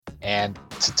And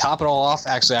to top it all off,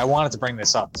 actually, I wanted to bring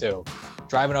this up too.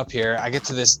 Driving up here, I get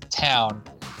to this town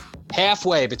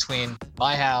halfway between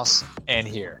my house and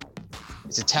here.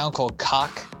 It's a town called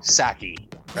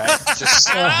Coxsackie, right? Just,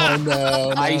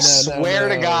 I swear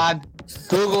to God,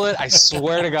 Google it. I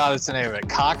swear to God, it's the name of it,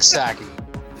 Coxsackie.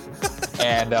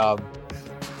 And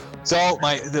so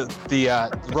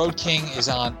the Road King is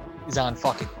on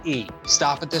fucking E.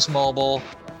 Stop at this mobile,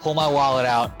 pull my wallet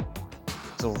out.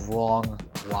 The wrong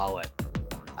wallet.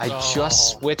 I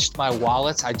just switched my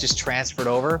wallets. I just transferred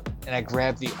over, and I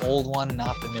grabbed the old one,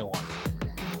 not the new one.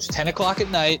 It's 10 o'clock at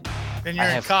night. And you're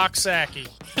in Coxsackie.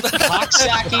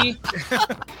 Coxsackie.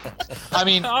 I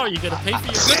mean, you gotta pay for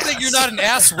your. Good thing you're not an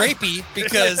ass rapey,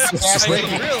 because ass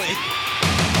rapey. Really.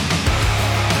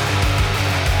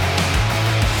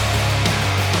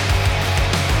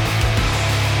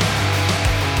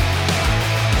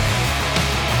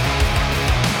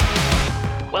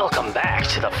 Welcome back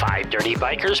to the Five Dirty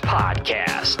Bikers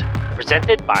podcast,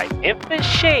 presented by Memphis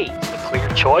Shades, the clear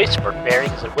choice for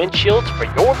bearings and windshields for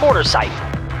your motorcycle.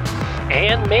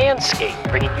 And Manscaped,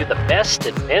 bringing you the best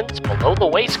in men's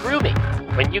below-the-waist grooming.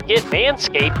 When you get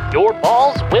Manscaped, your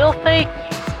balls will thank you.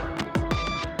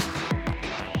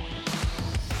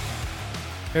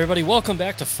 Hey everybody, welcome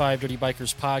back to Five Dirty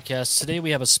Bikers podcast. Today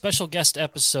we have a special guest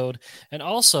episode, and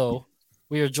also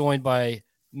we are joined by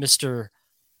Mr.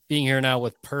 being here now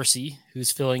with Percy,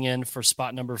 who's filling in for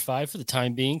spot number 5 for the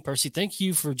time being. Percy, thank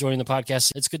you for joining the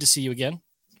podcast. It's good to see you again.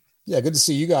 Yeah, good to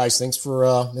see you guys. Thanks for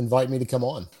inviting me to come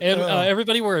on. And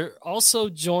everybody, we're also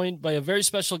joined by a very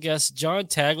special guest, John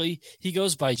Tagley. He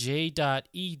goes by J.E.T.Film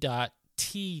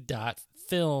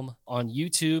on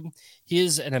YouTube. He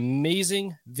is an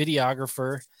amazing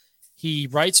videographer. He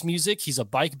writes music. He's a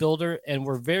bike builder, and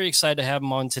we're very excited to have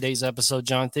him on today's episode.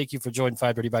 John, thank you for joining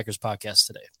Five Dirty Bikers podcast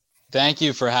today. Thank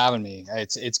you for having me.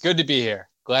 It's good to be here.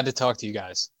 Glad to talk to you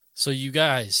guys. So you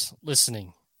guys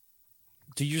listening,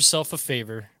 do yourself a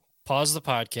favor. Pause the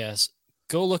podcast,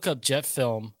 go look up Jet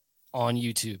Film on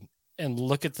YouTube, and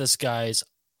look at this guy's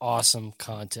awesome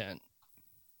content.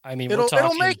 I mean,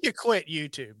 it'll make you quit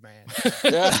YouTube, man.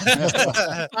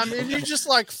 I mean, you're just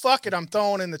like, fuck it, I'm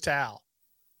throwing in the towel.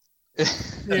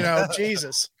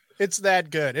 Jesus, it's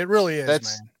that good. It really is, man.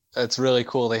 That's really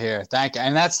cool to hear. Thank you.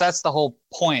 And that's the whole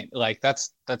point. Like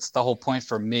that's the whole point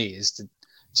for me, is to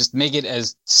just make it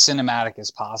as cinematic as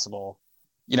possible.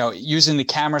 Using the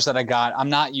cameras that I got, I'm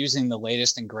not using the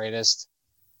latest and greatest.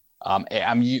 I'm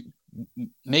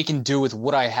making do with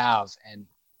what I have. And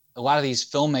a lot of these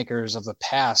filmmakers of the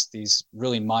past, these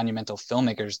really monumental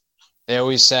filmmakers, they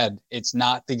always said, it's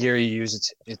not the gear you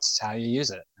use, it's how you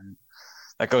use it. And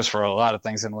that goes for a lot of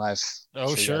things in life.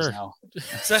 Oh, sure.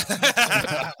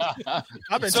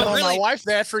 I've been telling my wife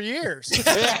that for years.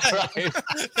 Yeah, right.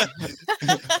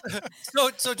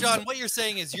 So John, what you're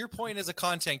saying is your point as a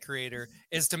content creator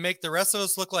is to make the rest of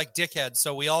us look like dickheads,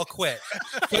 so we all quit.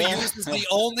 So yours is the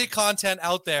only content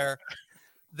out there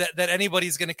that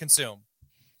anybody's going to consume.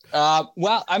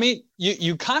 Well, I mean,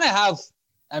 you kind of have.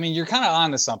 I mean, you're kind of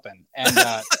onto something, and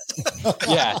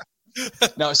yeah.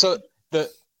 No, so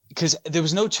because there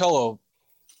was no Cholo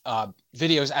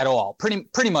videos at all,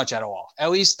 pretty much at all. At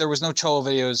least there was no Cholo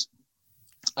videos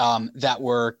that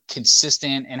were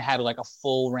consistent and had like a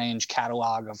full range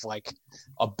catalog of like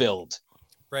a build.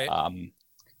 Right.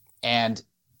 And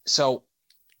so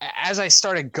as I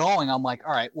started going, I'm like,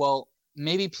 all right, well,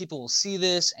 maybe people will see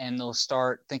this and they'll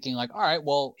start thinking like, all right,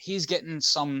 well, he's getting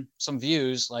some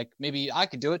views, like maybe I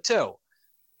could do it too.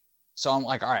 So I'm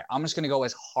like, all right, I'm just going to go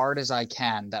as hard as I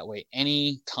can. That way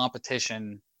any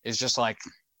competition is just like,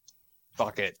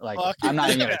 fuck it. Like, I'm not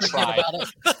even going to try.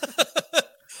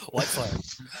 What fun.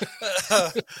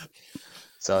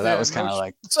 So that was kind of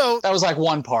like, that was like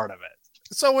one part of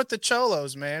it. So with the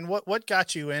Cholos, man, what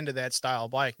got you into that style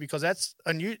bike? Because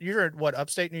you're at what,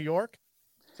 upstate New York?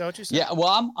 Is that what you said? Yeah,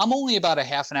 well, I'm only about a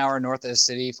half an hour north of the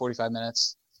city, 45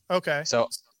 minutes. Okay. So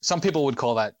some people would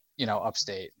call that,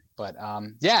 upstate. But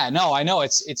yeah, no, I know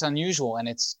it's unusual, and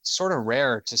it's sort of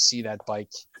rare to see that bike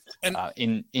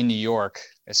in New York,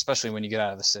 especially when you get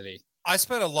out of the city. I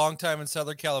spent a long time in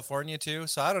Southern California too,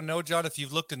 so I don't know, John, if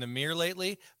you've looked in the mirror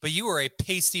lately, but you are a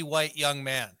pasty white young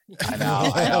man. I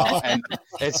know, and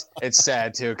it's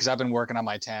sad too, because I've been working on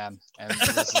my tan, and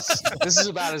this is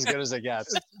about as good as it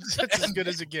gets. It's as good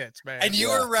as it gets, man. And you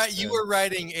were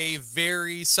riding a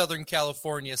very Southern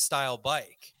California style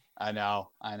bike. I know.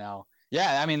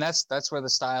 Yeah, I mean that's where the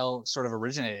style sort of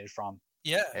originated from.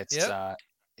 Yeah, I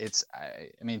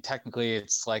mean technically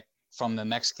it's like from the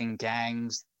Mexican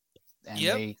gangs, and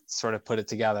they sort of put it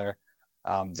together,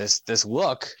 this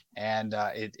look, and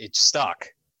it stuck.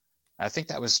 I think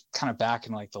that was kind of back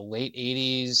in like the late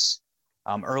 80s,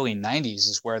 early 90s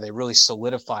is where they really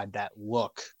solidified that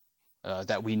look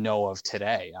that we know of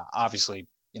today. Obviously,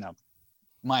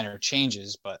 minor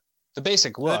changes, but the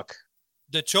basic look.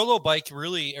 The Cholo bike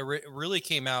really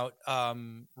came out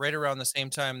right around the same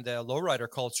time the lowrider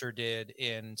culture did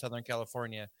in Southern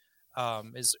California.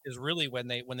 Is really when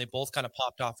they both kind of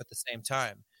popped off at the same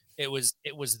time. It was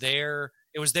their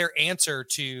answer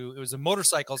to, it was a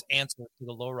motorcycle's answer to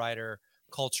the lowrider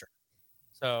culture.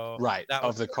 So right, that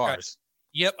of the cars.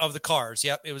 Yep, of the cars.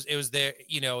 Yep, it was there.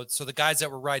 So the guys that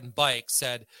were riding bikes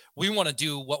said, we want to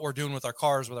do what we're doing with our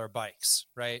cars with our bikes,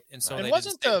 right? And so they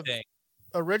wasn't did the same the thing.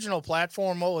 Original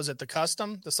platform, what was it? The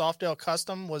Custom, the Softail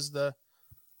Custom was the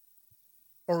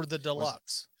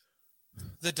Deluxe.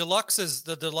 The Deluxe is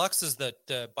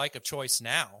the bike of choice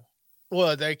now.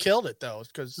 Well, they killed it though,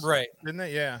 because right, didn't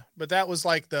they? Yeah, but that was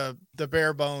like the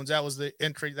bare bones. That was the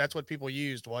entry. That's what people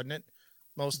used, wasn't it?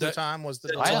 Most of the time was the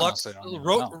Deluxe.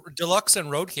 Deluxe and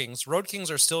Road Kings. Road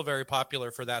Kings are still very popular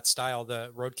for that style.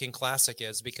 The Road King Classic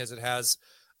is, because it has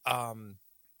all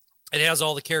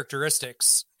the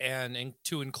characteristics, and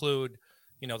to include,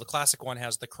 the classic one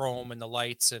has the chrome and the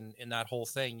lights and that whole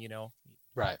thing.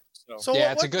 Right. So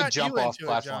yeah, it's a good jump off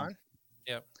platform.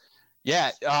 Yep.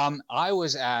 Yeah. I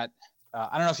was at.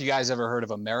 I don't know if you guys ever heard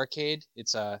of Americade.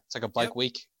 It's like a bike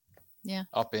week. Yeah.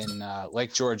 Up in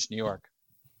Lake George, New York.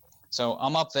 So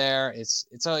I'm up there. It's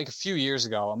like a few years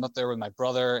ago. I'm up there with my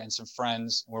brother and some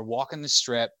friends. We're walking the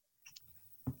strip,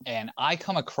 and I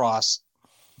come across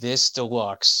this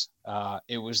Deluxe.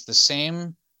 It was the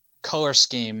same color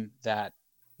scheme that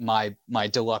my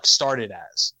Deluxe started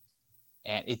as,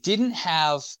 and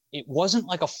it wasn't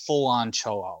like a full-on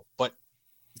Cholo, but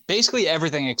basically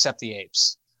everything except the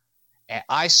apes. And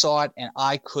I saw it, and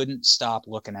I couldn't stop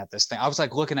looking at this thing. I was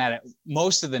like looking at it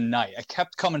most of the night. I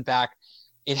kept coming back.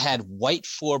 It had white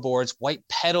floorboards, white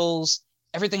pedals.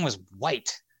 Everything was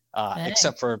white,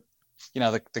 except for,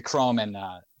 the chrome and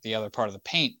the other part of the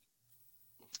paint.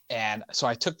 And so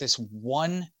I took this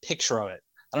one picture of it.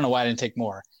 I don't know why I didn't take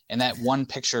more. And that one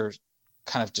picture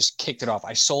kind of just kicked it off.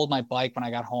 I sold my bike when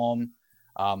I got home.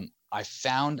 I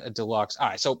found a Deluxe. All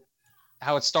right. So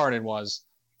how it started was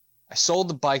I sold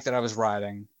the bike that I was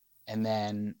riding, and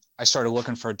then I started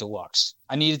looking for a Deluxe.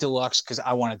 I need a Deluxe because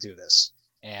I want to do this.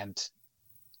 And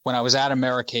when I was at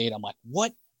Americade, I'm like,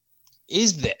 what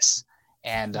is this?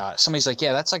 And somebody's like,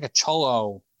 yeah, that's like a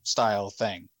Cholo style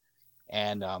thing.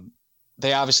 And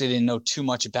they obviously didn't know too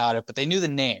much about it, but they knew the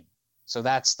name. So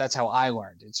that's how I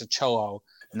learned. It's a Cholo,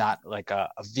 not like a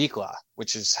Vikla,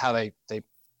 which is how they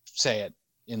say it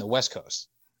in the West Coast.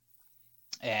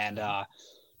 And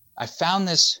I found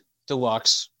this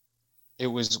Deluxe. It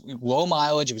was low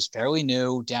mileage. It was fairly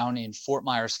new, down in Fort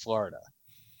Myers, Florida.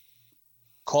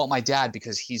 Called my dad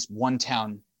because he's one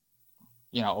town,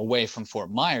 away from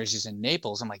Fort Myers. He's in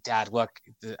Naples. I'm like, Dad, look,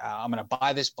 I'm going to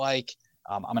buy this bike.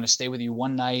 I'm going to stay with you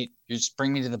one night. You just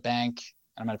bring me to the bank,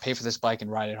 and I'm going to pay for this bike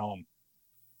and ride it home.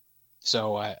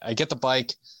 So I get the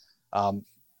bike.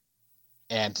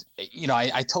 And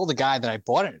I told the guy that I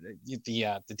bought it,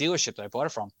 the dealership that I bought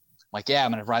it from, I'm like, yeah,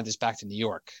 I'm going to ride this back to New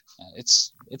York.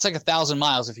 It's like 1,000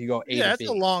 miles if you go A to B. Yeah, that's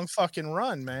a long fucking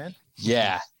run, man.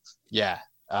 Yeah.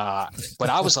 But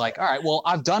I was like, all right, well,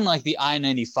 I've done like the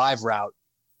I-95 route.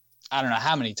 I don't know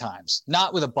how many times,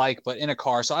 not with a bike, but in a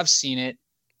car. So I've seen it.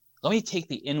 Let me take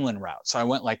the inland route. So I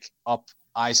went like up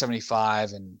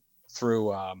I-75 and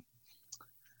through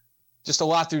just a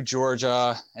lot through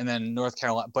Georgia and then North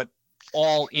Carolina, but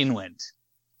all inland.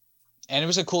 And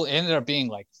it ended up being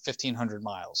like 1,500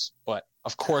 miles. But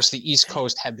of course, the East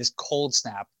Coast had this cold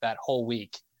snap that whole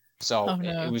week. So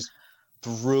it was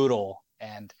brutal.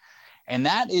 And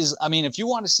that is, I mean, if you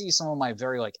want to see some of my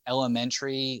very like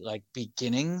elementary like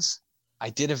beginnings, I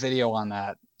did a video on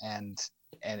that, and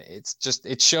it's just,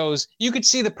 it shows, you could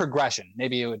see the progression.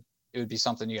 Maybe it would be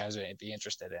something you guys would be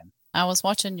interested in. I was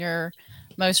watching your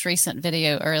most recent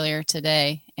video earlier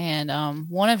today, and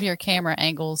one of your camera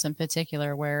angles in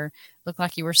particular where it looked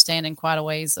like you were standing quite a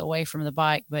ways away from the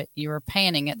bike, but you were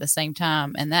panning at the same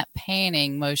time, and that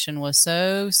panning motion was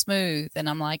so smooth. And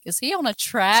I'm like, is he on a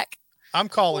track? I'm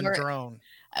calling drone.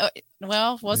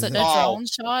 Well, was it a drone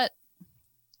shot?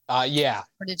 Yeah.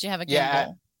 Or did you have a gimbal?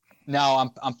 Yeah.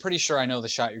 No, I'm pretty sure I know the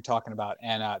shot you're talking about,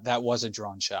 and that was a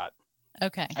drone shot.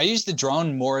 Okay. I used the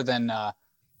drone more than a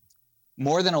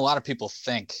lot of people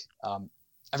think.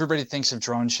 Everybody thinks of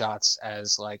drone shots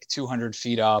as like 200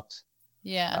 feet up.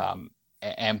 Yeah.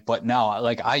 But no,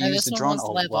 like I use the drone a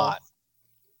lot.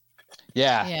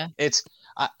 Yeah. Yeah.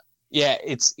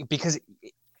 It's because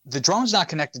the drone's not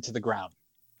connected to the ground.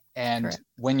 And Correct.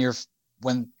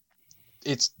 when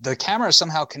it's the camera is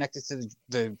somehow connected to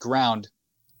the ground.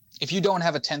 If you don't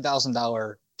have a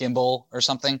 $10,000 gimbal or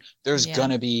something, there's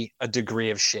gonna be a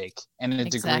degree of shake and a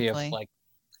degree of like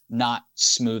not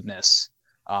smoothness.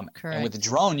 And with the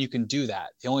drone, you can do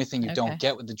that. The only thing you don't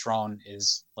get with the drone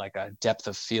is like a depth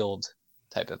of field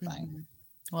type of thing. Mm-hmm.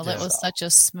 Well, it was such a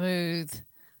smooth,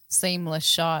 seamless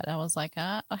shot. I was like,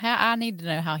 I need to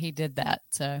know how he did that.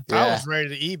 So I was ready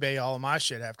to eBay all of my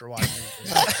shit after watching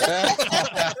it.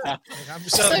 I'm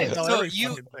just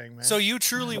so you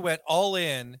truly went all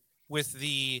in with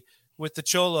the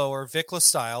Cholo or Vikla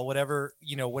style, whatever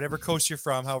coast you're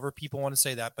from, however people want to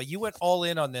say that. But you went all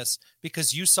in on this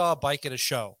because you saw a bike at a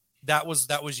show. That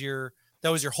was your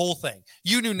whole thing.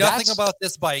 You knew nothing about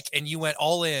this bike, and you went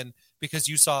all in because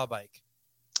you saw a bike.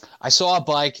 I saw a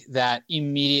bike that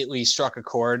immediately struck a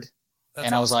chord,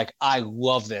 and I was like, I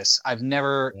love this. I've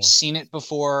never seen it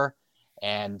before,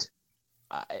 and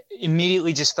I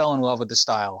immediately just fell in love with the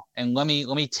style. And let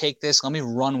me take this, let me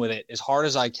run with it as hard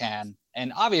as I can.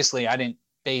 And obviously, I didn't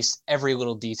base every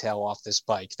little detail off this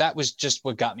bike. That was just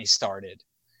what got me started.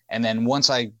 And then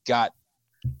once I got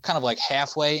kind of like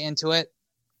halfway into it,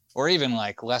 or even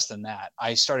like less than that,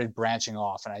 I started branching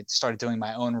off and I started doing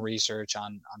my own research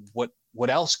on what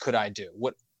else could I do,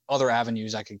 what other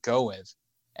avenues I could go with.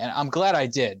 And I'm glad I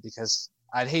did, because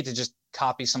I'd hate to just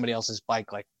copy somebody else's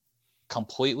bike like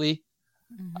completely.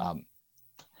 Mm-hmm.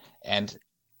 And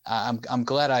I'm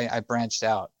glad I branched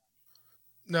out.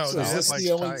 No, so is this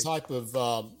the only type of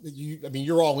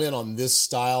you're all in on this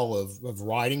style of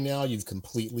riding now? You've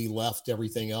completely left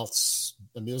everything else.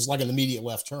 I mean, it was like an immediate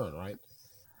left turn, right?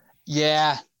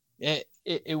 Yeah, it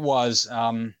was.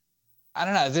 I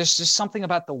don't know. There's just something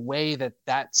about the way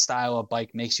that style of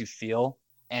bike makes you feel,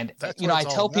 and I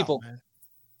tell people,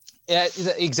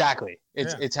 exactly.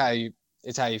 It's how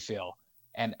you feel.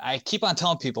 And I keep on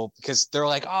telling people, because they're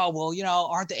like, oh, well,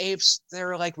 aren't the apes,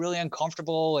 they're like really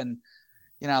uncomfortable and,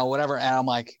 whatever. And I'm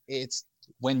like, it's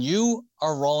when you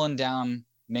are rolling down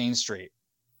Main Street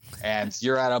and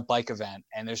you're at a bike event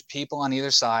and there's people on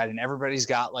either side and everybody's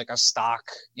got like a stock,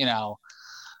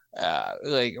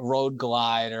 like Road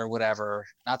Glide or whatever.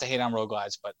 Not to hate on Road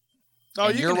Glides, but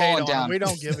you can hate on down. We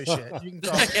don't give a shit. You can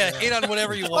talk hate on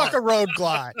whatever you want. Fuck a Road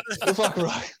Glide. Fuck a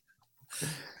road.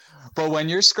 But when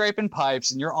you're scraping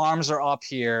pipes and your arms are up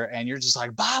here and you're just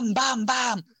like, bam, bam,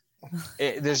 bam,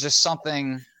 there's just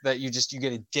something that you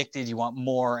get addicted. You want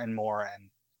more and more. And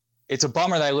it's a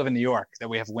bummer that I live in New York, that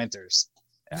we have winters.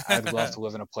 I'd love to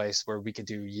live in a place where we could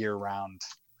do year round.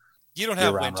 You don't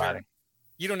have winter. Riding.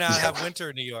 You don't have winter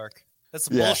in New York. That's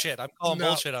bullshit. I'm calling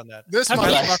bullshit on that. This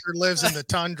motherfucker lives in the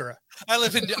tundra. I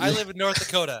live in North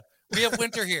Dakota. We have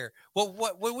winter here.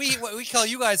 What we call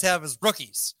you guys have is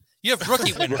rookies. You have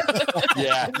rookie winter.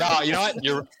 Yeah. No, you know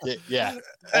what? Yeah.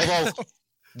 Although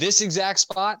this exact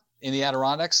spot in the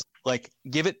Adirondacks, like,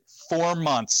 give it 4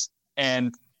 months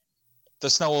and the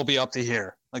snow will be up to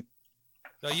here. Like,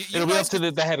 so it'll be up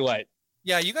to the headlight.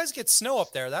 Yeah, you guys get snow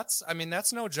up there. That's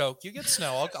no joke. You get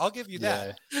snow. I'll give you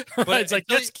that. Yeah. But it's like,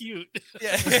 that's cute.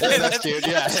 Yeah, that's cute.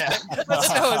 Yeah.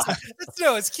 That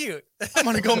snow is cute. I'm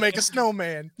gonna go make a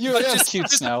snowman. Cute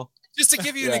snow. Just to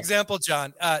give you an example,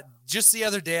 John, just the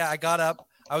other day I got up.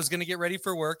 I was going to get ready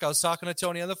for work. I was talking to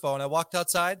Tony on the phone. I walked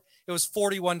outside. It was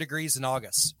 41 degrees in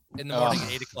August in the morning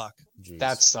at 8 o'clock.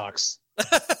 That sucks.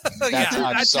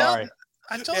 I'm sorry.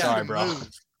 I told you to move.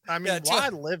 I mean, why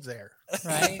live there?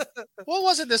 Right. What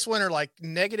was it this winter? Like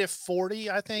 -40,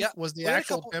 I think, was the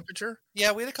actual temperature.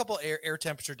 Yeah, we had a couple air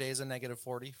temperature days of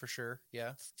 -40 for sure.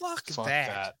 Yeah. Fuck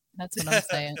that. That's what I'm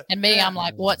saying. And me, I'm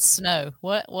like, what's snow?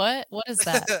 What is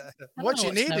that? What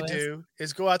you need to do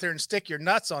is go out there and stick your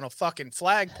nuts on a fucking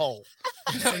flagpole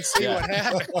and see what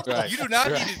happens. Right. You do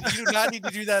not need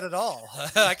to do that at all.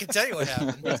 I can tell you what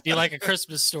happened. It'd be like a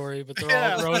Christmas story, but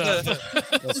they're all grown up.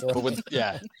 That's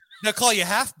right. They'll call you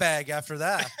half bag after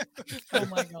that. Oh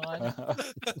my god,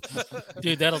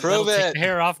 dude, that'll take the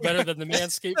hair off better than the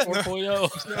Manscaped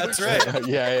 4.0. That's right.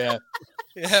 Yeah.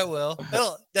 Yeah, well,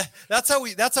 that's how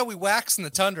we wax in the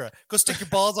tundra. Go stick your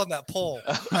balls on that pole.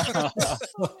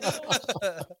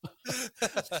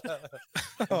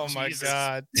 Oh my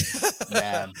God,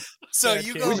 man! So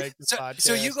you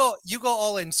go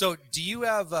all in. So do you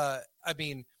have?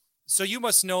 So you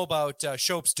must know about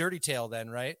Shope's Dirty Tail, then,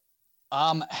 right?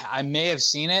 I may have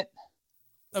seen it.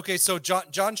 Okay, so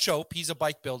John Shope, he's a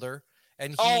bike builder,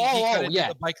 and he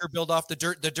the biker build off the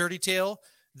Dirty Tail.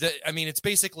 It's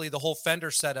basically the whole fender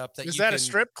setup. A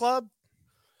strip club?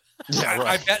 Yeah,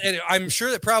 right. I bet I'm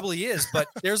sure that probably is. But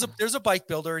there's a bike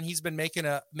builder, and he's been making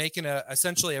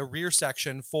essentially a rear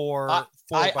section for.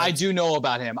 I do know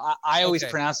about him. I always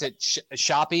pronounce it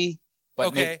Shoppy. But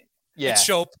okay. Yeah. It's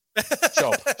Shope.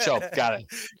 Shope. Got it.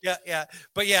 Yeah.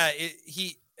 But yeah,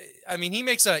 he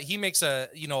makes a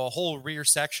a whole rear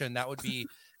section that would be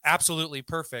absolutely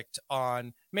perfect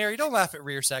on Mary. Don't laugh at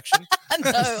rear section.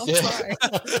 No, I'm sorry.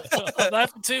 I'm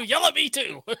laughing too. Yell at me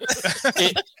too.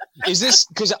 Is this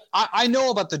because I know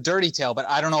about the Dirty Tail, but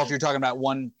I don't know if you're talking about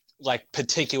one like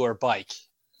particular bike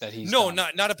that he's done.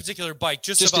 not a particular bike,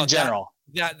 just in general.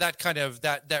 That kind of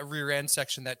that rear end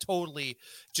section that totally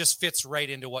just fits right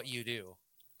into what you do.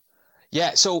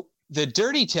 Yeah. So the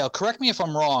Dirty Tail, correct me if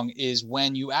I'm wrong, is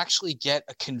when you actually get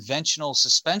a conventional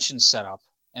suspension setup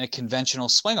and a conventional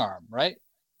swing arm, right?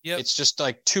 Yeah. It's just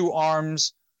like two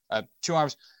arms,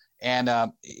 and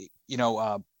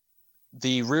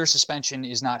the rear suspension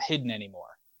is not hidden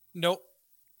anymore. Nope.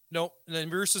 The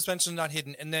rear suspension is not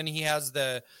hidden, and then he has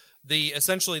the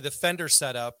essentially the fender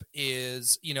setup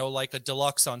is like a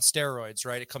deluxe on steroids,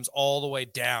 right? It comes all the way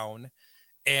down.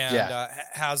 And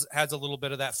has a little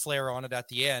bit of that flare on it at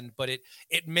the end, but it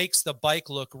makes the bike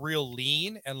look real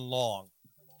lean and long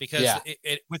because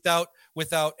it without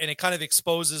and it kind of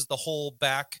exposes the whole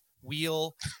back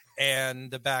wheel and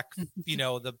the back,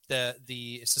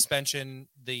 the suspension,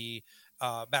 the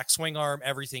back swing arm,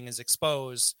 everything is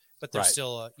exposed, but there's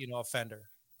still a fender.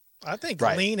 I think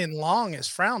lean and long is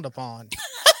frowned upon.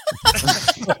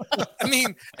 I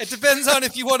mean, it depends on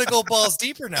if you want to go balls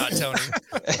deep or not, Tony.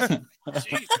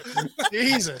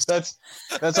 Jesus. That's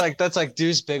like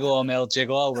Deuce Bigelow, Male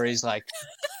Gigolo, where he's like,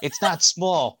 it's not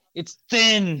small, it's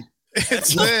thin.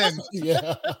 It's thin.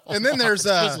 Yeah. And then there's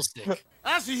that's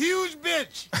a huge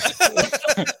bitch.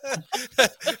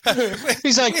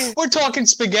 He's like, we're talking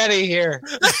spaghetti here.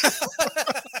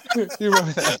 You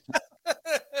remember that?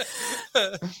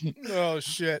 Oh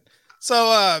shit.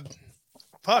 So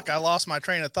fuck, I lost my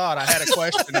train of thought. I had a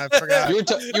question. I forgot.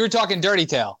 You were talking Dirty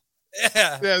Tail.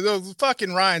 Yeah, those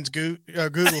fucking Ryan's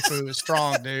Google foo is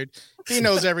strong, dude. He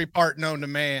knows every part known to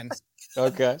man.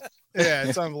 Okay. Yeah,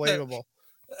 it's unbelievable.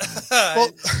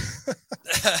 Well,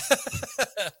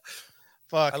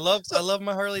 fuck. I love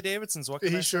my Harley Davidsons. What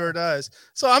can he sure does.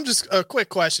 So I'm just a quick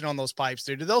question on those pipes,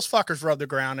 dude. Do those fuckers rub the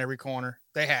ground every corner?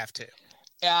 They have to.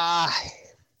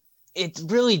 It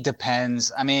really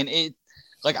depends. I mean,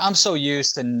 I'm so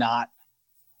used to not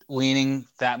leaning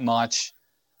that much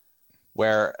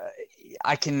where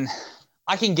I can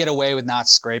get away with not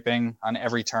scraping on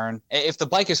every turn. If the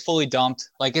bike is fully dumped,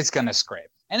 it's going to scrape.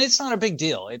 And it's not a big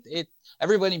deal.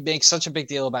 Everybody makes such a big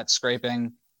deal about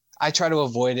scraping. I try to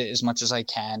avoid it as much as I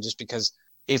can just because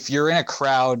if you're in a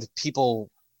crowd, people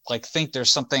think there's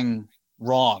something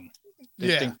wrong.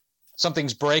 They think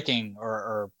something's breaking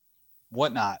or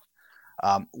whatnot.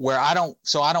 Where I don't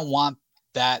want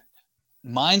that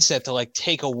mindset to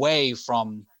take away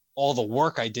from all the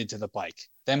work I did to the bike,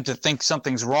 them to think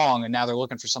something's wrong. And now they're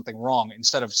looking for something wrong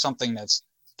instead of something that's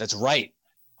right.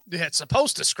 Yeah, it's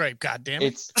supposed to scrape. God damn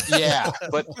it.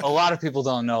 But a lot of people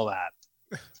don't know that.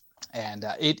 And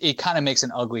it kind of makes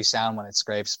an ugly sound when it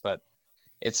scrapes, but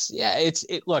it's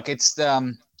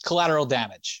collateral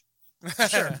damage.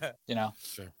 Sure.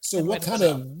 Sure. So what kind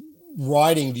of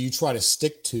riding do you try to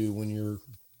stick to when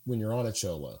you're on a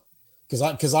Cholo?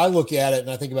 Because I look at it and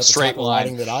I think about the straight type of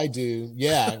riding that I do.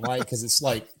 Yeah, right. Because it's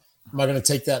am I going to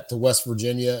take that to West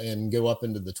Virginia and go up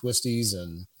into the twisties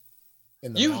and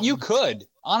in the you could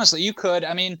honestly you could.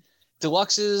 I mean,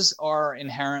 deluxes are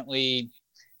inherently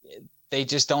they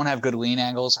just don't have good lean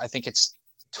angles. I think it's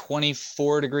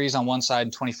 24 degrees on one side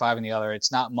and 25 on the other.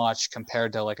 It's not much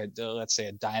compared to let's say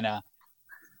a Dyna,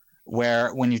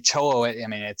 where when you Cholo it, I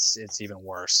mean it's even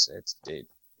worse. It's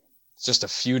just a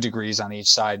few degrees on each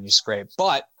side and you scrape.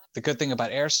 But the good thing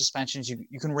about air suspensions,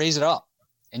 you can raise it up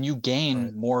and you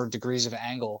gain more degrees of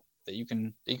angle that you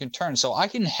can turn. So I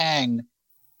can hang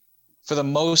for the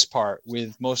most part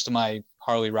with most of my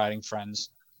Harley riding friends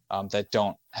that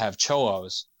don't have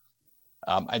Cholos.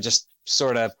 I just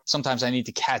sort of sometimes I need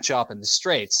to catch up in the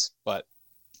straights, but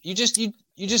you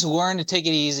just learn to take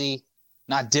it easy,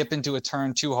 not dip into a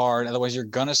turn too hard. Otherwise you're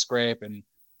gonna scrape, and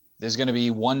there's gonna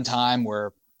be one time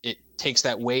where it takes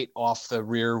that weight off the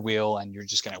rear wheel and you're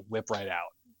just gonna whip right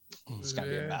out. It's gonna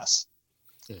be a mess.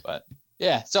 But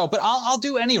yeah, but I'll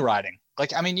do any riding.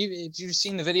 If you've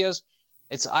seen the videos,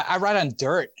 I ride on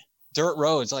dirt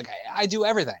roads. I do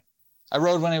everything. I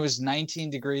rode when it was 19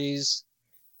 degrees.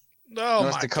 Oh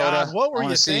North my Dakota. God! What were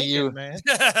you thinking, man?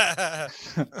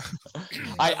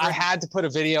 I had to put a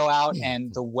video out,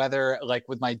 and the weather,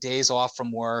 with my days off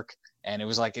from work, and it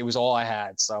was all I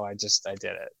had, so I did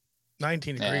it.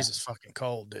 19 degrees is fucking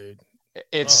cold, dude.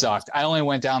 It sucked. I only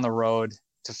went down the road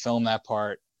to film that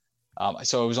part,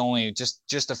 so it was only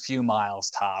just a few miles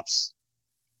tops.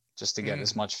 just to get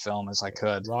as much film as I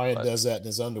could. Ryan does that in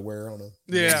his underwear on a.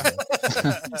 Yeah.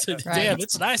 Damn,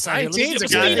 it's nice. 19's a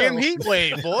goddamn heat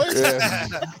wave, boys. Yeah.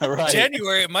 Right.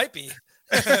 January, it might be.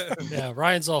 Yeah,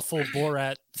 Ryan's all full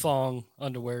Borat thong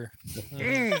underwear.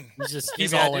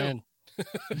 He's all in.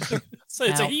 So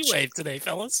it's a heat wave today,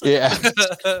 fellas. Yeah.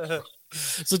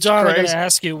 So John, I'm going to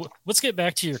ask you, let's get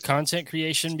back to your content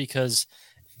creation because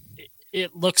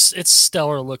it's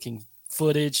stellar looking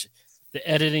footage. The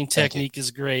editing technique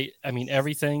is great. I mean,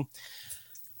 everything.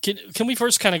 Can we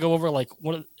first kind of go over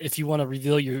if you want to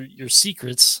reveal your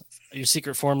secrets, your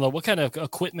secret formula? What kind of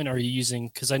equipment are you using?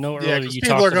 Because I know earlier you talked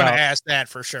about people are going to ask that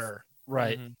for sure.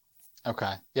 Right. Mm-hmm.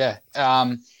 Okay. Yeah.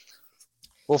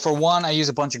 Well, for one, I use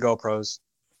a bunch of GoPros.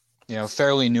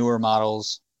 Fairly newer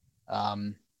models.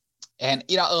 And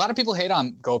a lot of people hate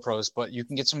on GoPros, but you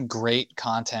can get some great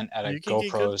content out of GoPros. You can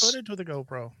get good footage with a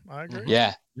GoPro. I agree.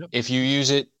 Yeah. Yep. If you use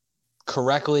it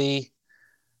correctly,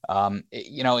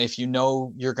 if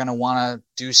you're going to want to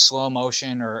do slow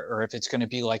motion or if it's going to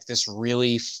be like this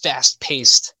really fast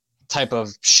paced type of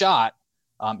shot,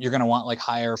 you're going to want like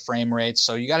higher frame rates.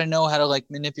 So you got to know how to like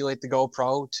manipulate the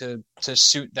GoPro to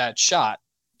suit that shot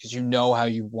because you know how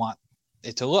you want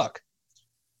it to look.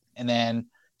 And then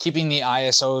keeping the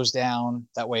ISOs down,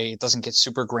 that way it doesn't get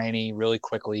super grainy really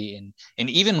quickly. And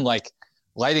even like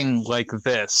lighting like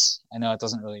this, I know it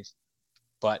doesn't really,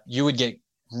 but you would get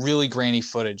really grainy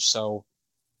footage. So,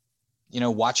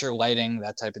 watch your lighting,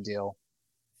 that type of deal.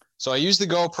 So I use the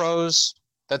GoPros.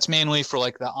 That's mainly for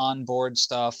like the onboard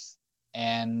stuff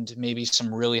and maybe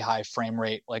some really high frame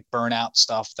rate, like burnout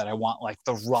stuff that I want, like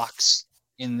the rocks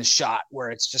in the shot where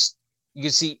it's just, you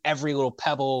can see every little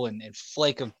pebble and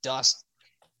flake of dust.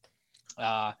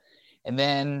 And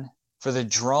then for the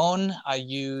drone, I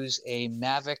use a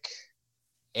Mavic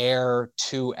Air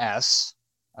 2S,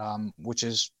 which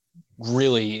is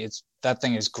really, that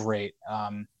thing is great.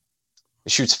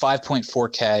 It shoots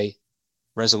 5.4K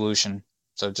resolution.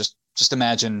 So just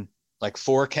imagine like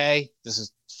 4K, this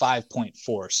is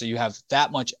 5.4. So you have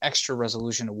that much extra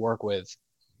resolution to work with.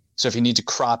 So if you need to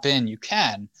crop in, you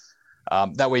can.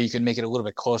 That way you can make it a little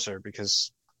bit closer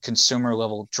because consumer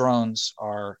level drones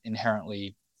are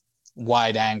inherently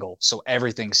wide angle. So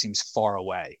everything seems far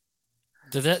away.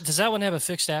 Does that one have a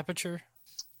fixed aperture?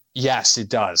 Yes, it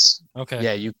does.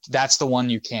 Okay. Yeah, that's the one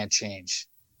you can't change.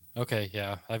 Okay,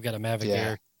 yeah. I've got a Mavic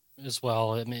Air as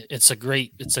well. I mean, it's a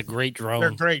great drone.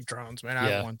 They're great drones, man. I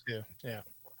have one too. Yeah.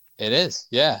 It is.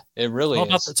 Yeah, it really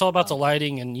is. It's all about the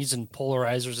lighting and using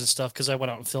polarizers and stuff because I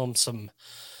went out and filmed some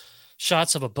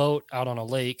shots of a boat out on a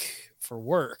lake for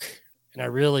work and I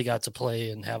really got to play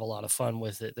and have a lot of fun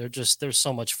with it. They're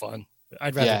so much fun.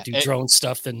 I'd rather do drone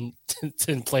stuff than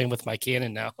playing with my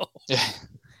Canon now.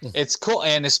 It's cool.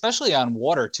 And especially on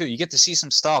water too, you get to see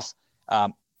some stuff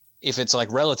if it's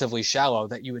like relatively shallow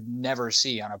that you would never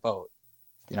see on a boat,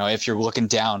 if you're looking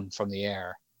down from the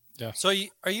air. Yeah. So are you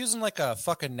using like a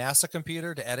fucking NASA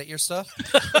computer to edit your stuff?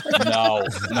 No.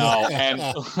 And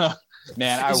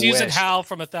man, I was using HAL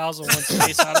from 1001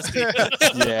 Space Odyssey.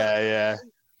 Yeah.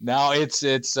 No, it's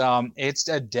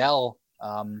a Dell,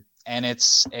 and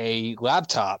it's a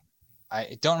laptop.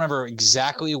 I don't remember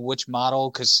exactly which model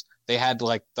because they had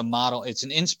like the model. It's an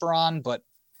Inspiron, but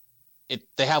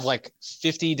they have like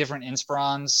 50 different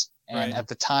Inspirons. And at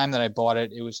the time that I bought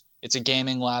it, it's a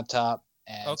gaming laptop,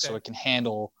 and so it can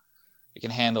handle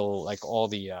like all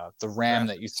the RAM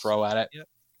that you throw at it.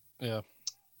 Yep.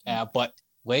 Yeah. But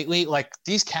lately, like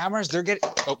these cameras, they're getting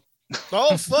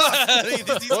Oh fuck! He's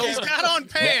got on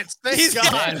pants. Thank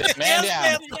God. Man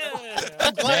down.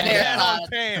 I'm glad he had on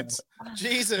pants.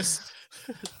 Jesus.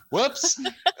 Whoops.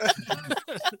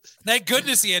 Thank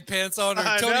goodness he had pants on. Or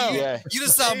Tony, you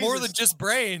just saw more than just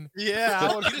brain.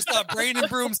 Yeah. You just saw brain and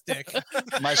broomstick.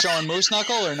 Am I showing moose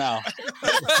knuckle or no?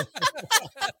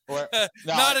 No.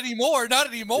 Not anymore. No,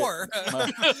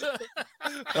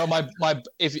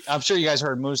 I'm sure you guys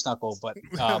heard moose knuckle, but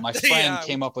my friend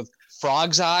came up with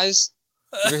frog's eyes.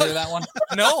 You ever hear that one?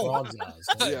 No. Frog's eyes.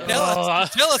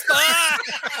 Tell us.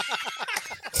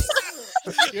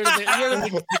 You're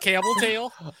the camel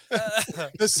tail.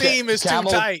 The seam is too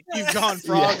tight. You've gone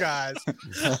frog eyes.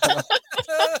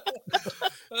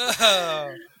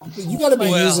 You got to be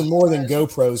using more than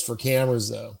GoPros for cameras,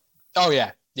 though. Oh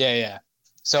yeah.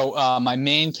 So my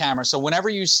main camera. So whenever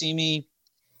you see me,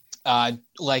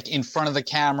 like in front of the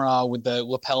camera with the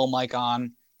lapel mic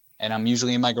on, and I'm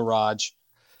usually in my garage,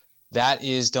 that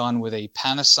is done with a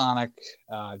Panasonic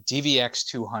DVX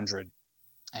 200.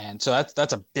 And so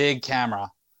that's a big camera,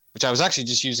 which I was actually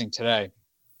just using today.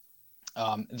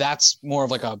 That's more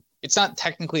of like it's not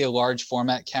technically a large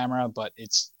format camera, but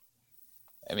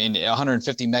I mean,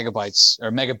 150 megabytes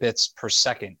or megabits per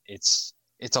second. It's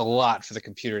a lot for the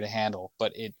computer to handle,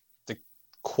 but the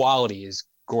quality is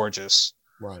gorgeous.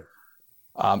 Right.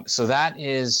 So that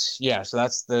is, so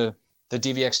that's the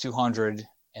DVX200.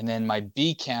 And then my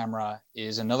B camera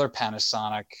is another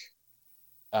Panasonic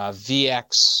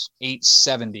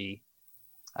VX870.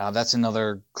 That's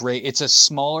another great, it's a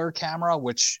smaller camera,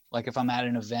 which like if I'm at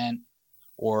an event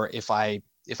or if I'm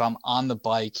on the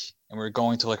bike and we're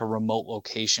going to like a remote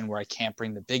location where I can't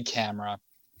bring the big camera,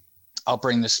 I'll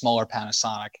bring the smaller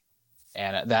Panasonic,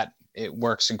 and that it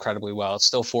works incredibly well. It's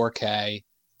still 4K.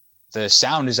 The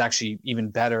sound is actually even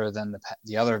better than the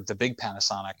big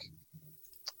Panasonic.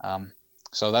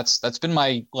 So that's been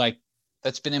my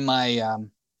in my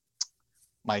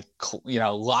my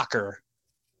locker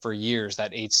for years.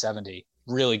 That 870,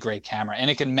 really great camera, and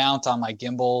it can mount on my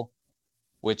gimbal,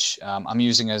 which I'm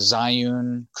using a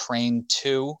Zhiyun Crane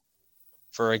 2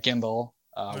 for a gimbal,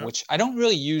 which I don't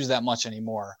really use that much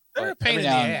anymore. They're a pain in the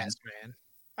ass, man.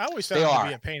 I always found them to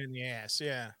be a pain in the ass.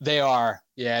 Yeah, they are.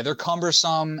 Yeah, they're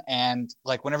cumbersome, and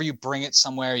like whenever you bring it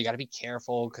somewhere, you got to be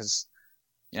careful because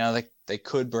they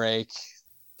could break.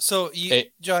 So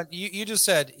John, you just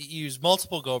said you use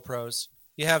multiple GoPros.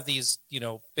 You have these,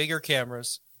 bigger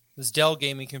cameras, this Dell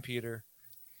gaming computer.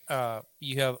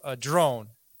 You have a drone.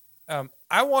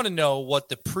 I want to know what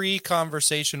the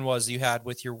pre-conversation was you had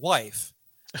with your wife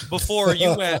before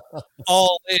you went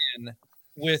all in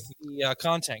with the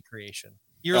content creation.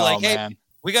 You were hey, man,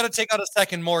 we got to take out a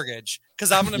second mortgage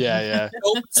because I'm going to be the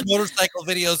dopest motorcycle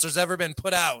videos there's ever been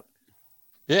put out.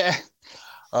 Yeah.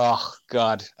 Oh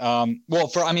God. Well,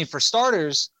 for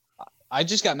starters, I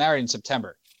just got married in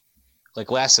September,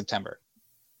 like last September.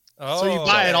 Oh, so you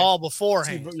buy it all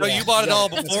beforehand. So you bought it all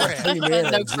beforehand.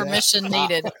 No permission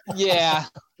needed. Yeah.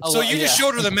 So you just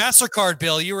showed her the MasterCard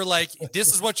bill. You were like,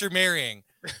 "This is what you're marrying.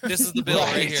 This is the bill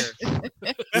right here.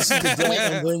 This is the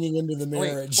debt I'm bringing into the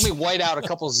marriage." Let me white out a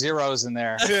couple zeros in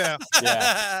there. Yeah.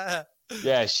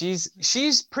 Yeah,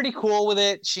 she's pretty cool with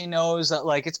it. She knows that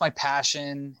like it's my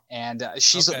passion, and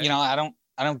she's I don't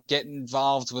get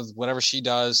involved with whatever she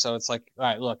does. So it's like, all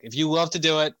right, look, if you love to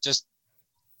do it, just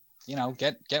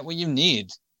get what you need.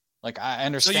 Like I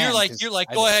understand. So you're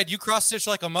like, go ahead, you cross stitch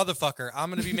like a motherfucker. I'm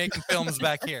gonna be making films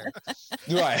back here.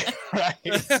 Right.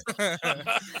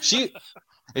 She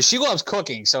loves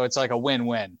cooking, so it's like a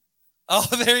win-win. Oh,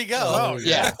 there you go. Oh,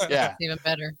 yeah. Even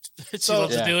better. So you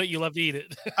love to do it, you love to eat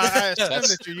it. I assume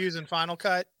that you're using Final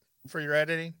Cut for your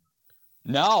editing.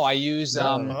 No, I use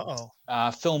Filmora.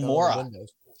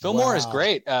 Filmora is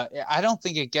great. I don't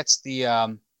think it gets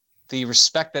the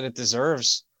respect that it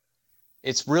deserves.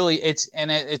 It's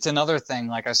another thing.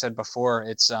 Like I said before,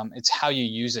 it's how you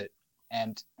use it,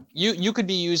 and you could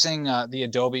be using the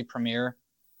Adobe Premiere,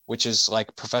 which is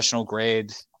like professional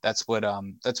grade. That's what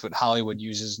Hollywood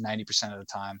uses 90% of the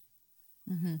time.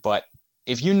 Mm-hmm. But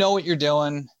if you know what you're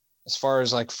doing as far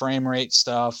as like frame rate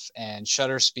stuff and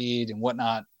shutter speed and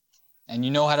whatnot, and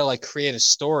you know how to like create a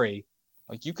story,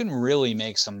 like you can really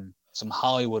make some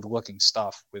Hollywood looking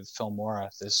stuff with Filmora.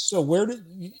 So where did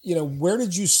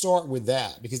you start with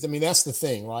that? Because I mean, that's the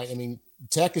thing, right? I mean,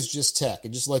 tech is just tech.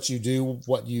 It just lets you do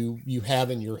what you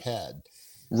have in your head.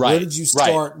 Right. Where did you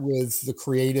start with the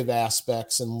creative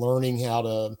aspects and learning how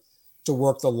to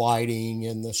work the lighting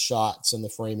and the shots and the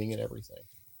framing and everything?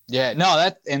 Yeah,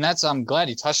 no, I'm glad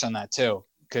you touched on that too,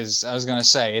 because I was going to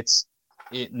say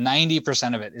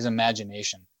 90% of it is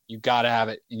imagination. You got to have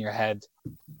it in your head.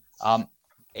 I've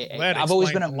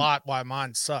always been a lot why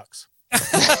mine sucks.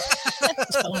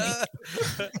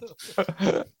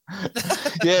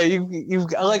 Yeah, you've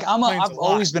like I've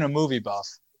always been a movie buff.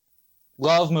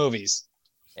 Love movies.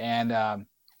 And I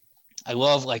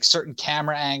love like certain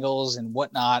camera angles and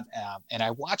whatnot. And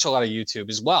I watch a lot of YouTube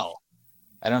as well.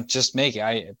 I don't just make it.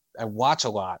 I watch a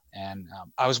lot. And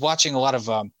I was watching a lot of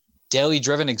Daily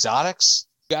Driven Exotics.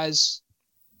 You guys?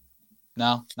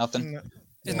 No, nothing.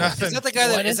 Nothing. Is that the guy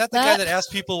the guy that asks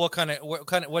people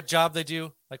what job they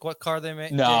do, like what car they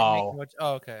make? No.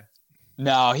 Okay.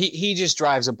 No, he just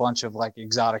drives a bunch of like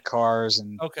exotic cars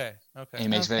and okay. He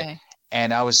makes it.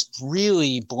 And I was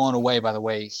really blown away by the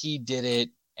way he did it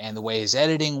and the way his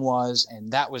editing was.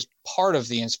 And that was part of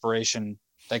the inspiration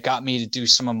that got me to do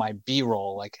some of my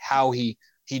B-roll, like how he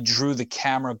drew the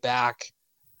camera back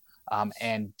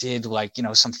and did like,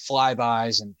 some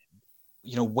flybys and,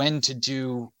 when to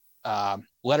do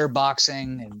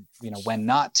letterboxing and, when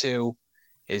not to.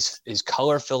 His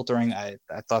color filtering. I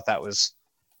thought that's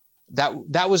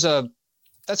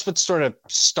what sort of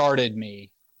started me,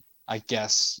 I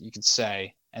guess you could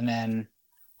say. And then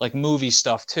like movie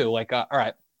stuff too. Like, all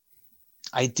right,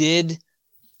 this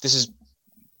is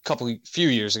few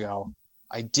years ago,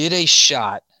 I did a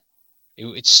shot. It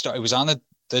was on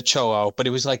the Cholo, but it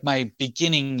was like my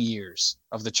beginning years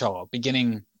of the Cholo,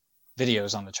 beginning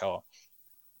videos on the Cholo,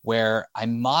 where I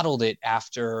modeled it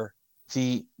after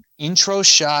the intro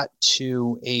shot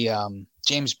to a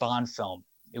James Bond film.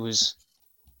 It was,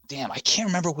 I can't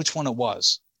remember which one it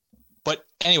was. But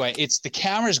anyway, it's the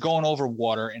camera's going over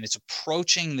water and it's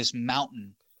approaching this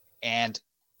mountain. And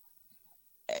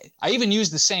I even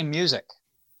used the same music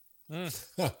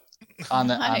on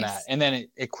that. And then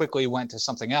it quickly went to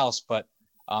something else. But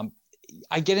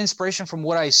I get inspiration from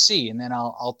what I see. And then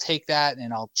I'll take that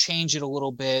and I'll change it a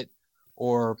little bit.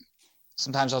 Or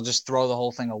sometimes I'll just throw the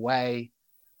whole thing away.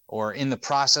 Or in the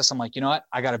process, I'm like, you know what?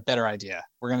 I got a better idea.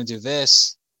 We're going to do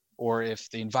this. Or if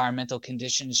the environmental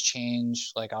conditions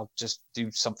change, like I'll just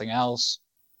do something else.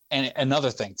 And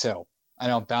another thing too, I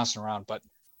know I'm bouncing around, but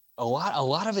a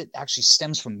lot of it actually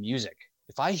stems from music.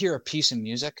 If I hear a piece of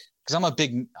music, because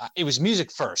it was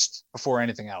music first before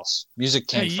anything else. Music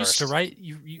came first. You used to write,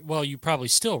 you probably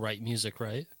still write music,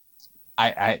 right?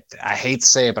 I hate to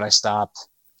say it, but I stopped.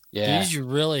 Yeah. Did you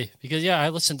really? Because I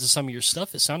listened to some of your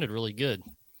stuff. It sounded really good.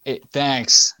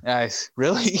 Thanks.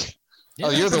 Really? Yeah. Oh,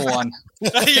 you're the one.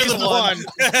 You're the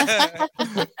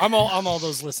one. I'm all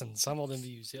those listens. I'm all them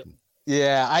views. Yep.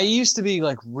 Yeah, I used to be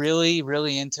like really,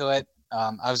 really into it.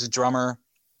 I was a drummer,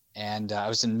 and I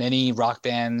was in many rock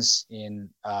bands in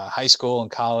high school and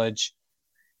college,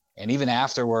 and even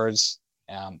afterwards.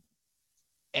 And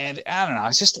I don't know,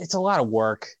 it's a lot of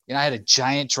work. I had a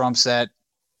giant drum set,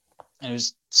 and it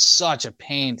was such a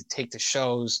pain to take the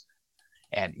shows.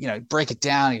 And, break it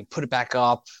down, you put it back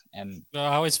up. And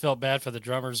I always felt bad for the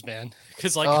drummers, man.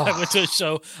 Because, I went to a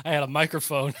show, I had a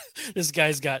microphone. This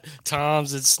guy's got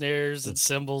toms and snares and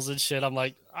cymbals and shit. I'm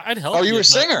like, I'd help you. Oh, you were a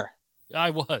singer?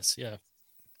 I was, yeah.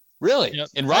 Really? Yep.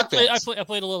 In rock bands? I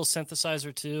played a little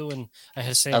synthesizer, too, and I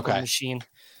had a sampling machine.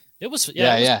 It was, it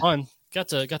was fun. Got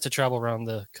to travel around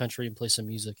the country and play some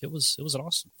music. It was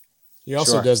awesome. He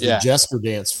also does the Jesper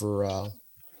dance for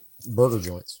burger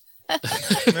joints.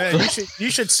 Man, you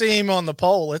should see him on the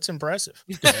pole. It's impressive.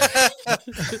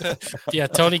 Yeah,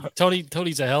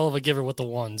 Tony's a hell of a giver with the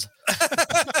ones.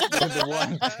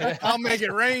 I'll make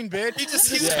it rain, bitch. He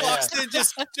just walks in,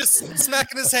 just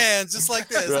smacking his hands, just like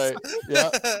this. Right. Yeah.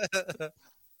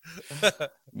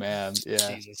 Man.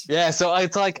 Yeah. Jesus. Yeah. So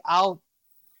it's like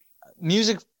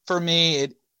music for me.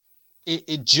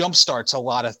 It jumpstarts a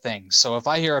lot of things. So if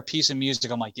I hear a piece of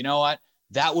music, I'm like, you know what?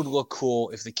 That would look cool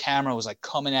if the camera was like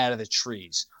coming out of the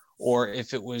trees, or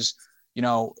if it was,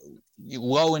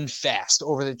 low and fast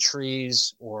over the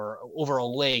trees or over a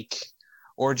lake,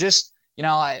 or just,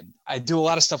 I do a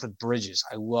lot of stuff with bridges.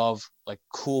 I love like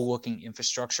cool looking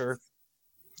infrastructure.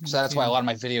 So that's why a lot of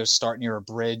my videos start near a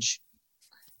bridge.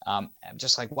 I'm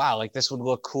just like, wow, like this would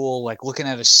look cool. Like looking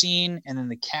at a scene and then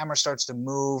the camera starts to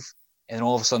move and then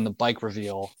all of a sudden the bike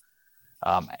reveal.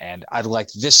 And I'd like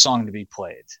this song to be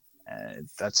played.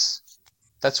 That's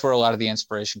where a lot of the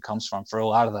inspiration comes from for a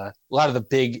lot of the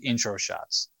big intro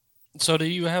shots. So do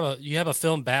you have a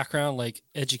film background, like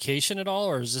education at all,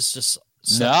 or is this just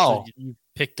no that you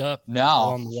picked up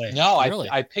along the way? No, really?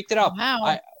 I picked it up.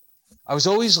 Wow. I was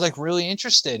always like really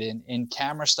interested in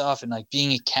camera stuff and like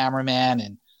being a cameraman,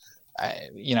 and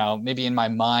maybe in my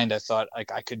mind I thought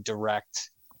like I could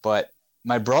direct, but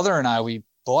my brother and we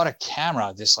bought a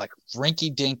camera, this like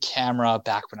rinky-dink camera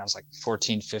back when I was like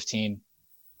 14, 15.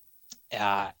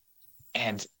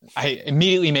 And I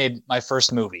immediately made my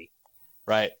first movie,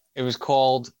 right? It was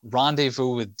called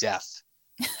Rendezvous with Death.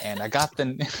 And I got the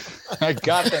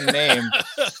name.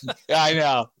 I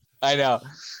know.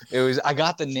 I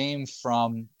got the name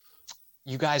from,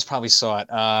 you guys probably saw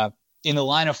it, In the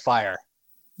Line of Fire.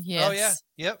 Yes. Oh yeah.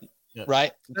 Yep.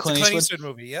 Right? That's a Clint Eastwood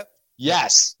movie. Yep.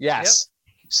 Yes. Yep.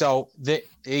 So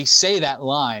they say that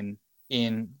line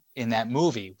in that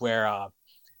movie where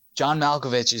John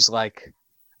Malkovich is like,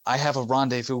 I have a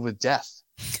rendezvous with death.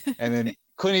 And then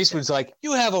Clint Eastwood's like,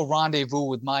 you have a rendezvous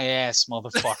with my ass,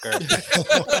 motherfucker.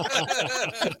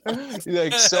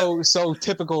 Like so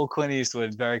typical Clint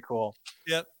Eastwood. Very cool.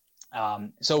 Yep.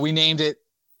 So we named it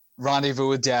Rendezvous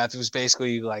with Death. It was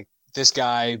basically like this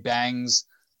guy bangs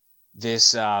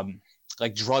this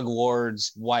like drug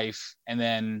lord's wife, and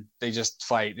then they just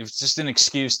fight. It was just an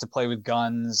excuse to play with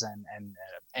guns and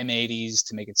M80s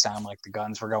to make it sound like the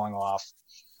guns were going off.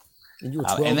 And you were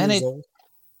 12 years old?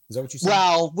 Is that what you said?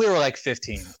 Well, we were like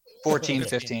 15, 14,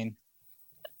 15.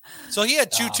 So he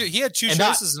had two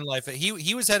choices in life.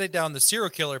 He was headed down the serial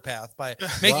killer path by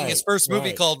making his first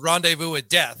movie called Rendezvous with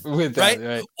Death,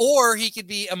 right? Or he could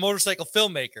be a motorcycle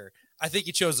filmmaker. I think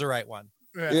he chose the right one.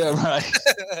 Yeah, right.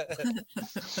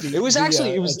 It was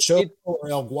actually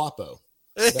El Guapo.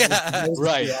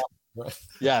 Right.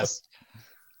 Yes.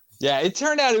 Yeah, it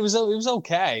turned out it was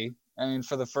okay. I mean,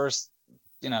 for the first,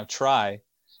 try,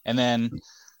 and then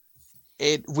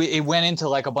it went into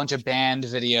like a bunch of band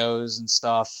videos and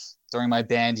stuff during my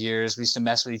band years. We used to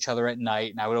mess with each other at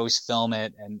night, and I would always film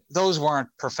it, and those weren't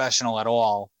professional at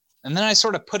all. And then I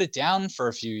sort of put it down for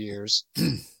a few years,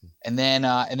 and then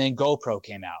GoPro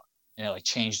came out, and it like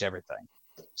changed everything.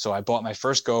 So I bought my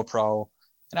first GoPro,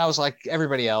 and I was like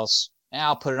everybody else,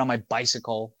 I'll put it on my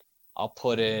bicycle. I'll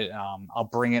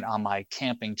bring it on my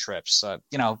camping trips,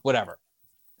 whatever.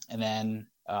 And then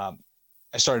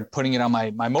I started putting it on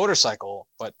my motorcycle,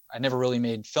 but I never really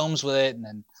made films with it. And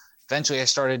then eventually I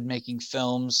started making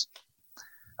films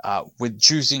with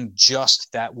choosing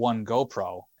just that one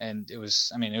GoPro. And it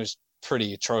was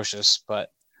pretty atrocious, but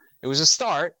it was a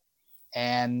start.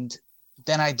 And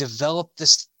then I developed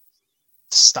this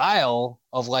style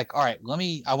of like, all right,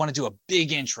 I want to do a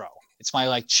big intro. It's my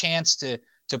like chance to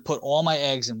put all my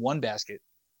eggs in one basket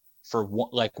for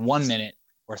 1 minute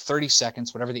or 30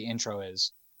 seconds, whatever the intro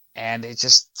is. And it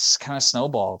just kind of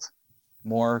snowballed.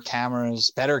 More cameras,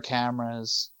 better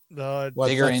cameras, bigger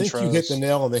intros. I think you hit the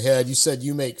nail on the head. You said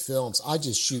you make films. I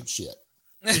just shoot shit.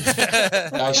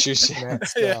 I shoot shit.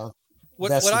 That's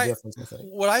the difference, I think.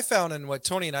 What I found and what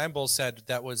Tony and I both said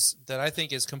that I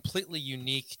think is completely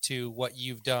unique to what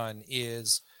you've done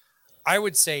is I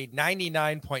would say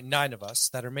 99.9 of us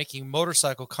that are making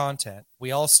motorcycle content,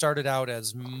 we all started out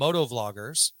as moto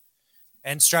vloggers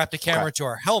and strapped a camera to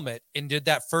our helmet and did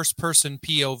that first person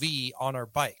POV on our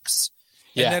bikes.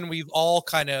 Yeah. And then we've all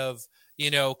kind of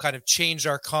changed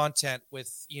our content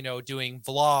with, doing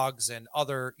vlogs and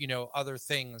other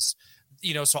things,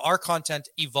 so our content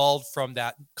evolved from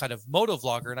that kind of moto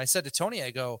vlogger. And I said to Tony,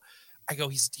 I go,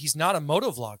 he's not a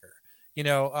moto vlogger.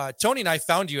 Tony and I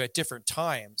found you at different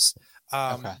times.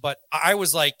 But I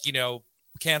was like,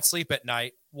 can't sleep at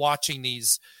night watching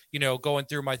these, going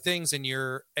through my things, and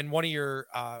one of your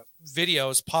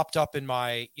videos popped up in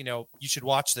my, you should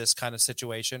watch this kind of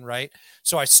situation. Right.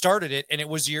 So I started it, and it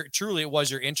was your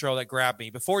intro that grabbed me.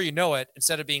 Before you know it,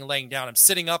 instead of being laying down, I'm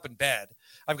sitting up in bed.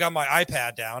 I've got my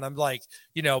iPad down. I'm like,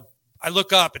 I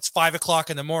look up, it's 5:00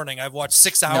 in the morning. I've watched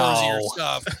 6 hours of your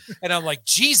stuff. And I'm like,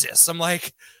 Jesus. I'm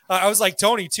like, I was like,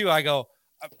 Tony too. I go,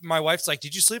 my wife's like,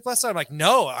 did you sleep last night? I'm like,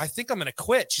 no, I think I'm going to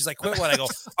quit. She's like, quit what? I go,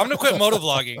 I'm going to quit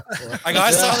motovlogging. I go,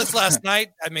 I saw this last night.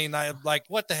 I mean, I'm like,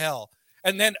 what the hell?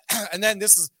 And then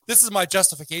this is my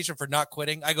justification for not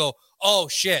quitting. I go, oh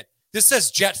shit, this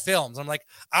says Jet Films. I'm like,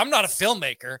 I'm not a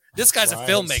filmmaker. This guy's a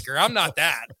filmmaker. I'm not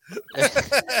that.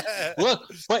 Look,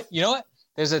 but you know what?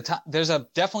 There's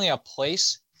definitely a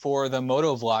place for the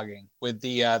motovlogging with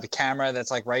the camera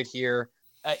that's like right here.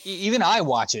 Even I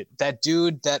watch it. That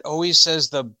dude that always says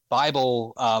the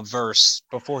Bible verse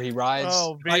before he rides.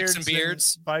 Oh, Bikes and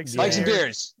Beards. Bikes and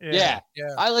Beards. Yeah.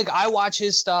 I watch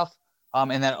his stuff.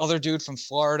 And that other dude from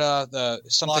Florida, the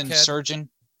something Blockhead. Surgeon.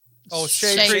 Oh,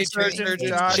 Shade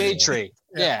Tree.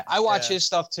 Yeah, I watch his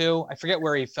stuff too. I forget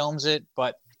where he films it,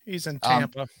 but he's in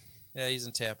Tampa. Yeah, he's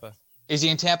in Tampa. Is he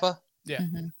in Tampa? Yeah.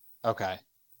 Mm-hmm. Okay.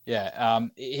 Yeah.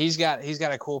 He's got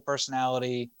a cool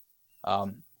personality.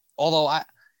 Although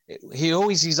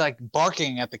he's like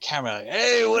barking at the camera, like,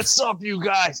 hey, what's up, you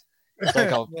guys?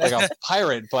 Like a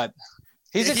pirate, but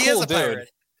he's a cool dude. Pirate.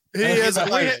 He is.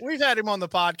 We've had him on the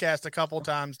podcast a couple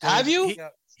times. Dude. Have you?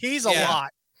 He's a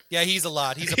lot. Yeah, he's a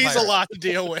lot. He's a lot to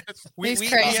deal with. He's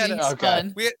crazy.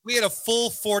 We had a full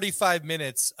 45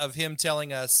 minutes of him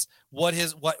telling us when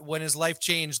his life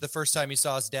changed the first time he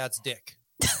saw his dad's dick.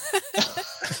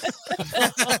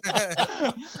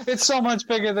 It's so much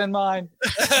bigger than mine.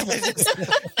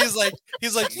 He's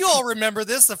like, you all remember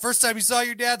this? The first time you saw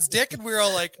your dad's dick, and we were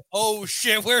all like, oh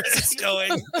shit, where is this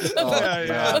going?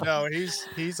 No,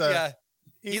 he's a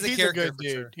good dude.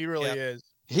 Sure. He really is.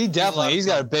 He's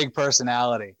got a big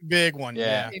personality. Big one.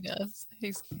 Yeah. He does.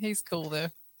 He's cool though.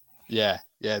 Yeah,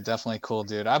 definitely cool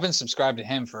dude. I've been subscribed to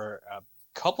him for a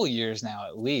couple years now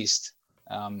at least.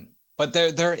 But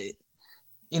they're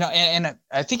and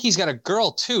I think he's got a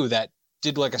girl too that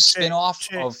did like a spin-off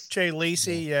of Jay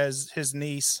Lacey as his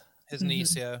niece. His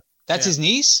niece, yeah. That's his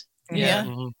niece? Yeah.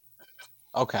 Mm-hmm.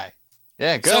 Okay.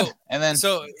 Yeah, good.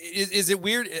 So is it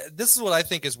weird? This is what I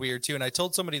think is weird too. And I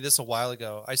told somebody this a while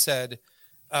ago. I said,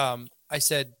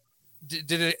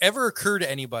 did it ever occur to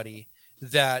anybody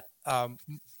that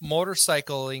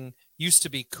motorcycling used to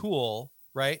be cool,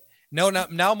 right? No,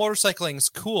 now motorcycling is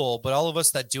cool, but all of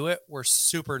us that do it, we're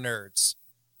super nerds.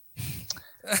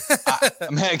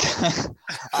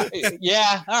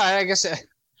 Yeah, all right. I guess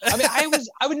I mean,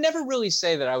 I would never really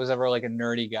say that I was ever like a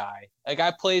nerdy guy. Like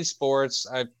I played sports.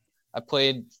 I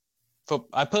played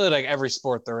like every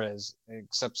sport there is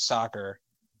except soccer.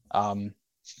 And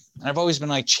I've always been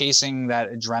like chasing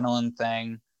that adrenaline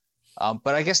thing.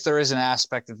 But I guess there is an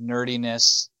aspect of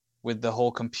nerdiness with the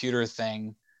whole computer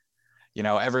thing. You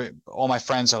know, all my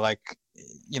friends are like,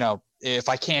 you know, if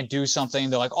I can't do something,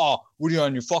 they're like, "Oh, what are you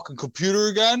on your fucking computer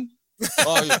again?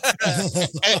 Oh,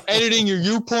 editing your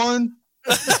YouPorn?"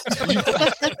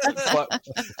 But,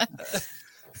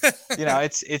 you know,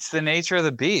 it's the nature of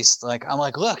the beast. Like I'm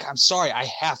like, look, I'm sorry, I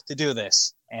have to do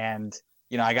this, and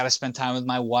you know, I got to spend time with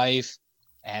my wife,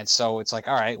 and so it's like,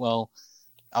 all right, well,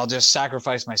 I'll just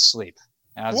sacrifice my sleep,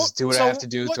 and I'll just do what I have to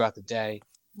do throughout the day.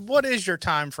 What is your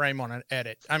time frame on an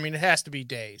edit? I mean, it has to be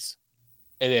days.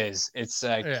 It is. It's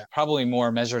probably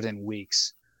more measured in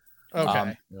weeks.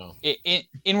 Okay.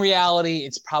 In reality,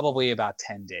 it's probably about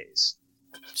 10 days.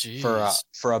 Jeez.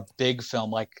 for a big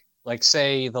film, like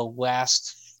say the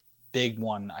last big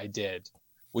one I did,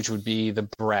 which would be the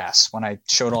brass, when I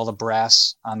showed all the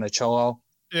brass on the Cholo.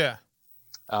 Yeah.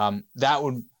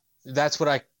 That's what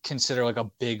I consider like a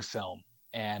big film.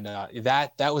 And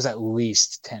that was at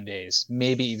least 10 days,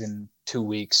 maybe even 2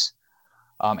 weeks.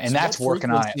 And so that's working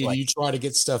on it. You try to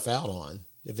get stuff out on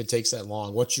if it takes that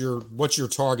long. What's your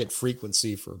target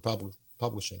frequency for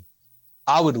publishing?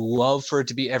 I would love for it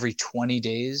to be every 20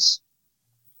 days,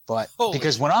 but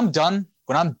because when I'm done,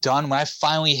 when I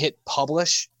finally hit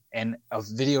publish and a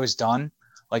video is done,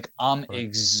 like I'm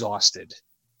exhausted.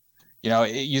 You know,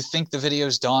 you think the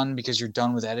video's done because you're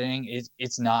done with editing.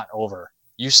 It's not over.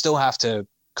 You still have to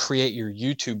create your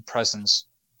YouTube presence.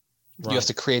 Right. You have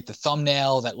to create the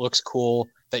thumbnail that looks cool,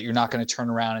 that you're not going to turn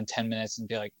around in 10 minutes and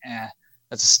be like,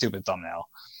 that's a stupid thumbnail.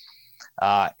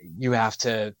 You have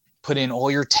to put in all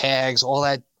your tags, all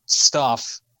that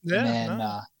stuff. Yeah.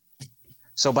 And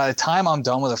so by the time I'm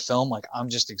done with a film, like I'm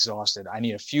just exhausted. I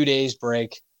need a few days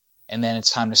break, and then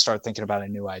it's time to start thinking about a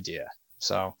new idea.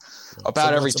 So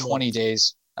about every 20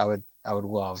 days, I would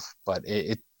love, but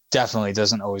it definitely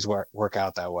doesn't always work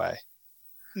out that way.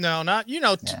 No, not,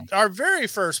 our very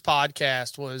first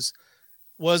podcast was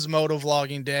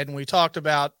Motovlogging Dead. And we talked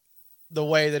about the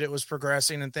way that it was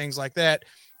progressing and things like that.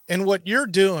 And what you're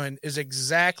doing is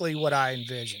exactly what I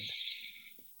envisioned.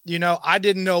 You know, I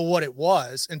didn't know what it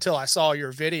was until I saw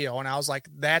your video, and I was like,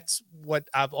 that's what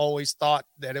I've always thought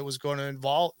that it was going to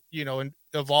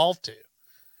evolve to.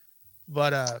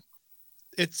 But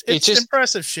it's just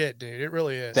impressive shit, dude. It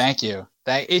really is. Thank you.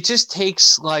 It just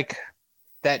takes like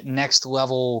that next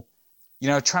level,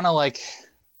 trying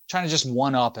to just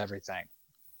one up everything.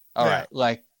 All right.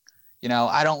 Like,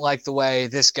 I don't like the way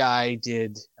this guy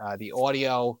did the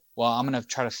audio. Well, I'm going to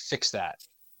try to fix that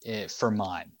for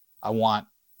mine. I want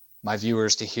my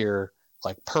viewers to hear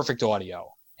like perfect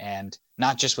audio, and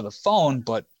not just with a phone,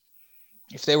 but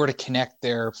if they were to connect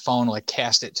their phone, like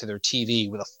cast it to their TV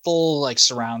with a full like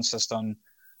surround system,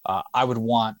 I would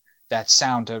want that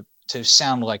sound to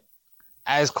sound like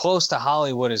as close to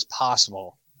Hollywood as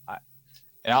possible.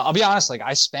 And I'll be honest, like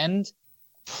I spend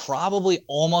probably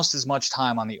almost as much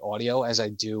time on the audio as I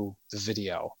do the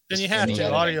video. Then you have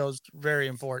to. Audio is very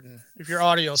important. If your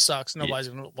audio sucks, nobody's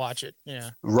going to watch it. Yeah.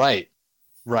 Right.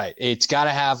 It's got to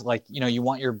have like, you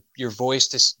want your voice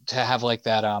to have like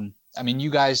that. I mean, you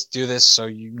guys do this, so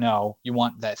you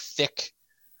want that thick,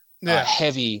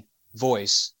 heavy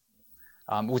voice,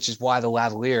 which is why the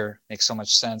lavalier makes so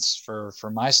much sense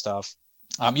for my stuff.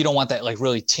 You don't want that like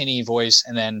really tinny voice,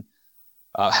 and then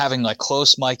having like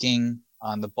close miking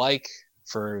on the bike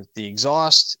for the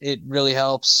exhaust, it really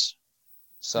helps.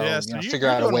 So, figure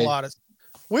out a way.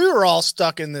 We were all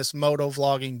stuck in this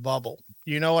motovlogging bubble.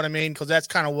 You know what I mean? Because that's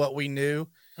kind of what we knew.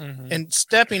 Mm-hmm. And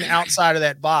stepping outside of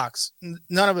that box,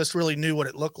 none of us really knew what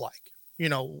it looked like.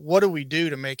 What do we do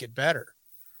to make it better?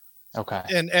 Okay.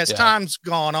 And as time's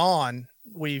gone on,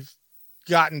 we've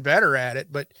gotten better at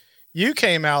it. But you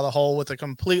came out of the hole with a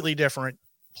completely different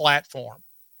platform.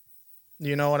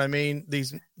 You know what I mean?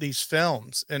 These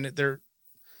films, and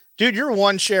dude, you're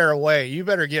one share away. You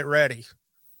better get ready.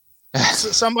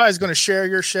 Somebody's going to share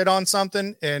your shit on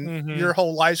something, and your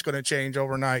whole life's going to change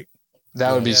overnight.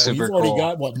 That would be super cool. You've already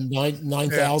got what,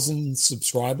 9,000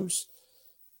 subscribers?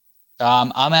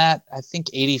 I'm at, I think,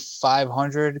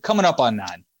 8,500, coming up on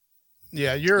 9.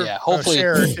 Yeah, you're hopefully a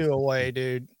share or two away,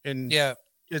 dude. And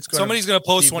somebody's going to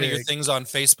post one of your things on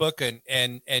Facebook,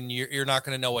 and you're not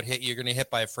going to know what hit you. You're going to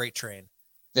hit by a freight train.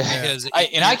 Yeah.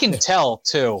 I can tell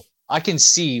too. I can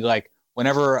see like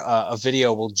whenever a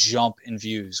video will jump in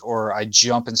views, or I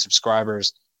jump in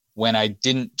subscribers when I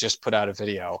didn't just put out a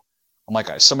video. I'm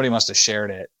like, somebody must have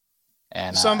shared it.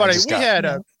 And we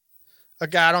had a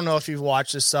guy. I don't know if you've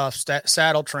watched this stuff.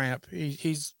 Saddle Tramp.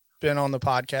 He's been on the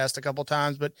podcast a couple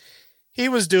times, but he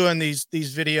was doing these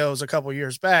videos a couple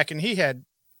years back, and he had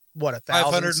what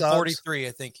 543,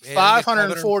 I think.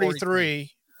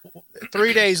 543.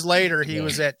 3 days later, he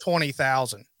was at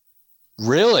 20,000.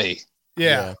 Really?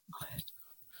 Yeah.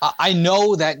 I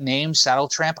know that name, Saddle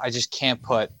Tramp. I just can't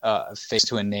put a face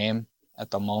to a name at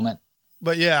the moment.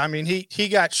 But yeah, I mean, he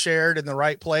got shared in the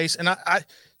right place, and I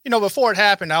before it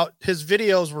happened, his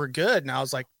videos were good, and I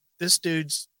was like, this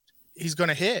he's going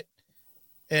to hit.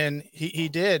 And he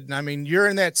did. And I mean, you're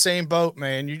in that same boat,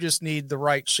 man. You just need the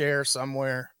right share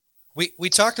somewhere. We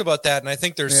talked about that, and I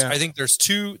think there's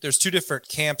two different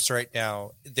camps right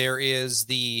now. There is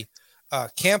the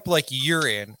camp like you're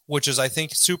in, which is I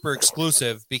think super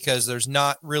exclusive because there's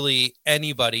not really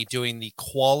anybody doing the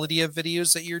quality of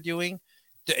videos that you're doing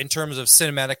in terms of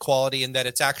cinematic quality, and that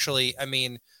it's actually, I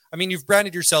mean, you've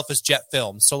branded yourself as Jet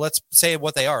Films, so let's say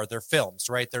what they are. They're films,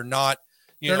 right? They're not.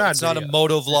 It's not a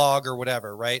moto vlog or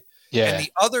whatever, right? Yeah. And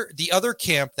the other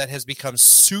camp that has become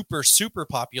super, super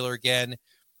popular again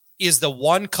is the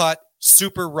one cut,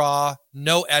 super raw,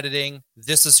 no editing.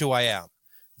 This is who I am.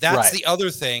 That's the other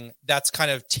thing that's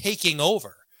kind of taking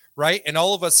over, right? And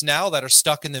all of us now that are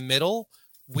stuck in the middle,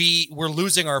 we're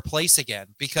losing our place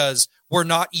again because we're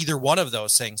not either one of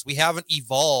those things. We haven't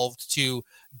evolved to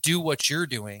do what you're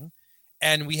doing.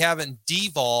 And we haven't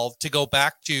devolved to go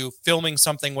back to filming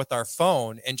something with our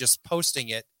phone and just posting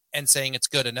it and saying it's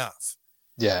good enough.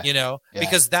 Yeah.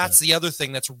 Because that's the other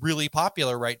thing that's really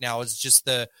popular right now is just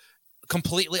the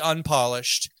completely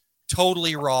unpolished,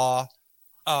 totally raw,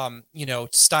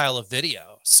 style of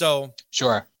video. So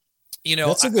sure.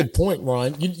 That's a good point,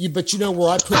 Ron. But where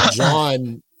I put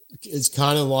John is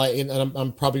kind of like, and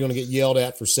I'm probably going to get yelled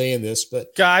at for saying this,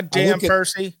 but goddamn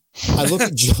Percy. I look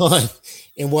at John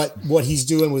and what he's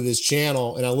doing with his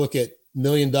channel, and I look at $1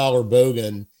 Million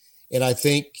Bogan, and I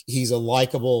think he's a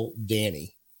likable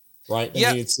Danny, right?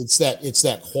 I mean, it's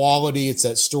that quality, it's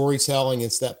that storytelling,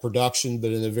 it's that production,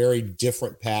 but in a very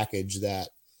different package that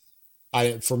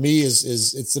for me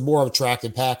it's the more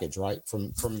attractive package, right?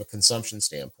 From a consumption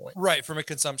standpoint. Right. From a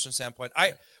consumption standpoint.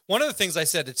 One of the things I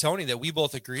said to Tony that we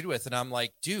both agreed with, and I'm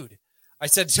like, dude, I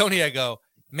said to Tony, I go,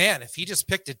 man, if he just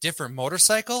picked a different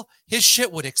motorcycle, his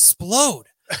shit would explode.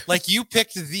 Like you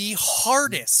picked the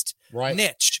hardest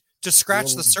niche to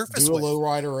scratch the surface with. Do a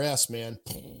Lowrider S, man.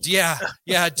 Yeah.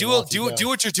 Do what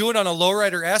you're doing on a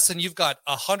Lowrider S, and you've got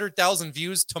 100,000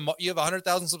 views tomorrow. You have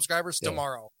 100,000 subscribers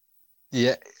tomorrow.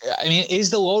 Yeah, I mean, is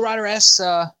the Lowrider S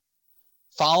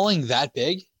following that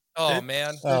big? Oh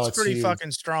man, it's pretty huge.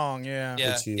 Fucking strong. Yeah,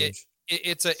 it's huge.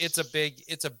 It's a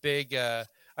big.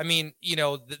 I mean,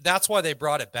 that's why they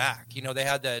brought it back. They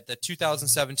had the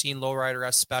 2017 Lowrider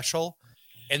S special,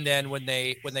 and then when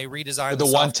they redesigned the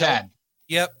 110.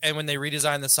 Yep, and when they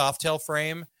redesigned the Softail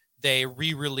frame, they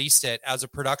re-released it as a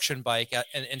production bike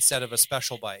instead of a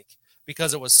special bike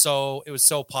because it was so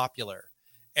popular,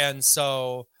 and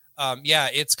so.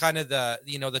 It's kind of the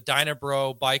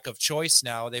Dynabro bike of choice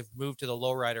now. They've moved to the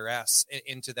Lowrider S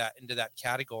into that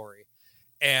category,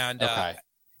 and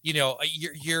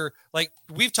you're like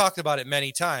we've talked about it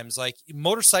many times. Like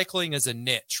motorcycling is a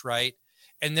niche, right?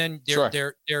 And then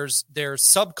there's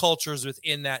subcultures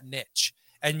within that niche,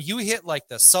 and you hit like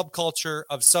the subculture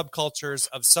of subcultures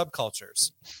of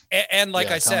subcultures, and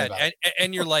like I said,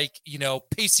 and you're like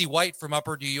Pacey White from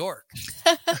Upper New York.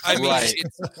 I mean,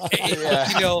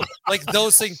 like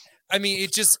those things. I mean,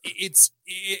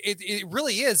 it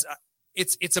really is.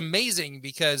 It's amazing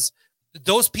because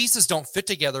those pieces don't fit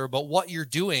together, but what you're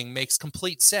doing makes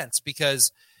complete sense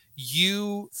because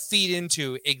you feed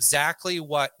into exactly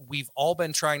what we've all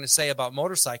been trying to say about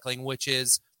motorcycling, which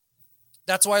is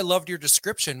that's why I loved your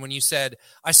description when you said,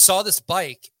 I saw this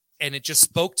bike and it just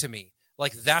spoke to me.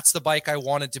 Like that's the bike I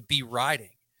wanted to be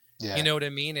riding. Yeah. You know what I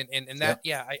mean? And that,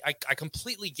 I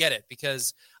completely get it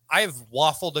because I've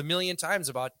waffled a million times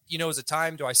about, is it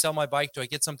time? Do I sell my bike? Do I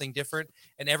get something different?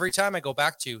 And every time I go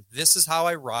back to, this is how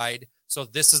I ride. So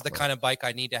this is the kind of bike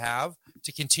I need to have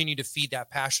to continue to feed that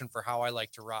passion for how I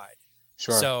like to ride.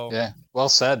 Sure. So yeah, well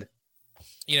said.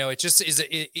 It just is.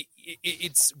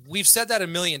 It's we've said that a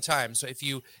million times. So if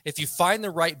you find the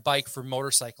right bike for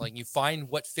motorcycling, you find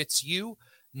what fits you.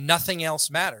 Nothing else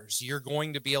matters. You're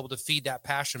going to be able to feed that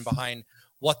passion behind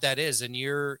what that is, and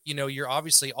you're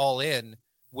obviously all in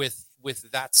with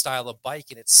that style of bike,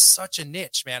 and it's such a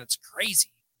niche, man. It's crazy.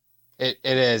 It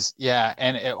is, yeah,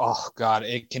 and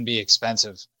it can be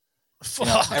expensive.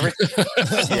 Everything.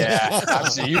 Yeah,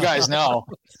 obviously, you guys know.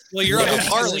 Well, you're on a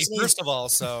Harley, first of all,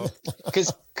 so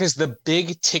because the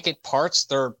big ticket parts,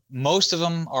 most of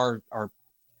them are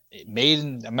made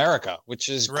in America, which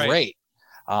is great.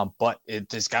 But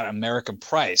it's got an American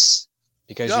price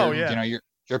because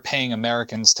you're paying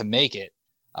Americans to make it.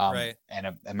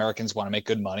 And Americans want to make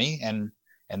good money, and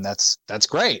that's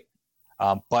great.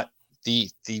 But the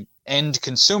end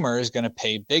consumer is going to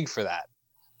pay big for that.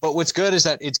 But what's good is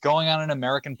that it's going on an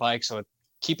American bike, so it's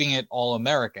keeping it all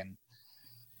American.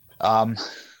 But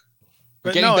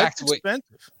getting back to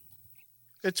expensive.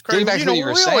 It's crazy. We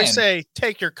always say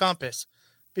take your compass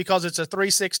because it's a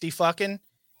 360 fucking,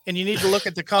 and you need to look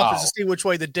at the compass to see which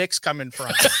way the dick's coming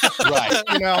from. Right.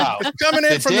 It's coming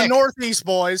in from the northeast,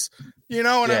 boys. You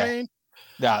know what I mean?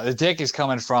 Yeah, the dick is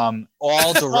coming from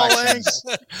all directions.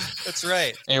 That's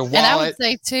right. And I would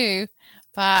say too,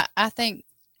 I think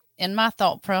in my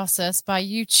thought process, by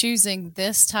you choosing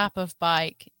this type of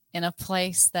bike in a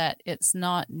place that it's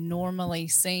not normally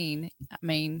seen, I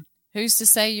mean, who's to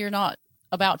say you're not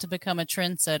about to become a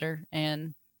trendsetter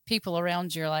and people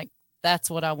around you are like, that's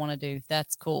what I want to do.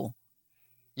 That's cool.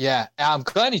 Yeah, I'm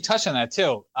glad you touched on that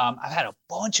too. I've had a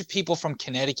bunch of people from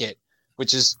Connecticut,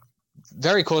 which is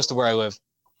very close to where I live,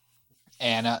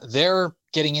 and they're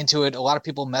getting into it. A lot of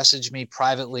people message me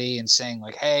privately and saying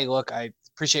like, hey, look, I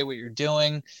appreciate what you're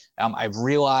doing. I've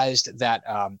realized that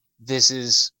this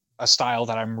is a style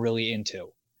that I'm really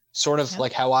into, sort of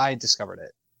like how I discovered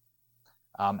it.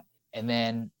 And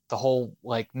then the whole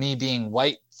like me being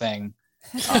white thing,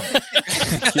 you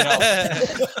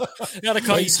gotta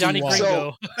call you Johnny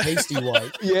Gringo. Hasty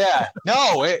white. Yeah,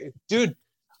 no, dude.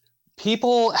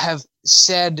 People have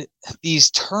said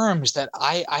these terms that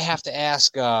I have to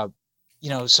ask.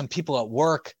 Some people at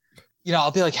work.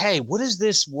 I'll be like, hey, what does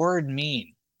this word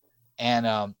mean?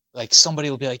 And like somebody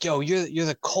will be like, yo, you're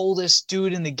the coldest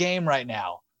dude in the game right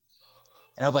now.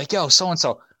 And I'll be like, yo, so and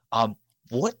so.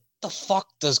 What the fuck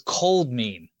does cold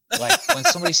mean? Like when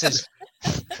somebody says,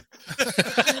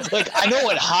 like, I know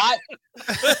what hot.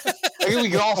 I think we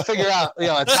can all figure out,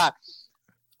 it's hot.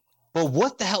 But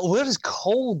what the hell? What does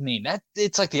cold mean?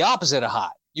 It's like the opposite of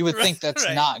hot. You would think that's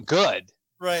not good,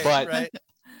 right? But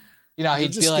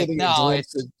he'd be like, "No,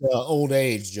 it's old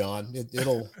age, John.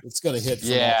 It's going to hit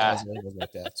from all kinds of angles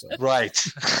like that." So. Right.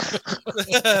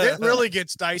 It really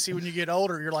gets dicey when you get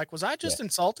older. You're like, "Was I just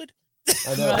insulted?"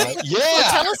 I know, right? Yeah.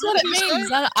 Well, tell us what it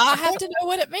means. I have to know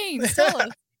what it means. Tell us.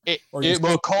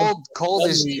 Cold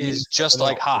is just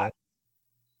like hot,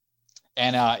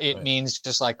 and it means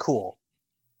just like cool.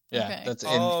 Yeah, okay. That's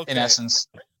in essence.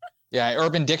 Yeah,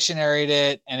 Urban Dictionary'd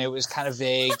it, and it was kind of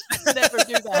vague. Never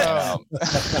do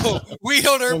that. We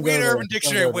don't Urban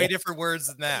Dictionary way different words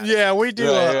than that. Yeah, we do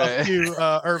a few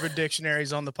Urban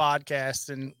Dictionaries on the podcast,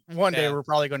 and one day we're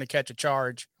probably going to catch a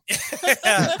charge.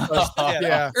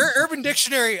 Urban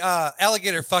Dictionary,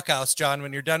 alligator fuckhouse, John.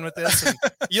 When you're done with this, and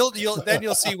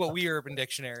you'll see what we Urban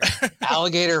Dictionary.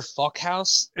 Alligator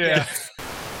fuckhouse. Yeah.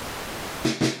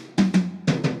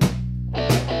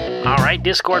 All right,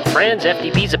 Discord friends,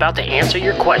 FDB's about to answer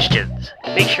your questions.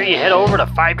 Make sure you head over to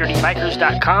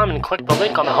 5dirtybikers.com and click the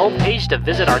link on the homepage to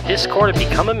visit our Discord and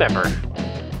become a member.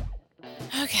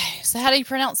 Okay, so how do you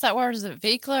pronounce that word? Is it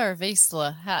Vikla or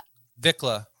Visla?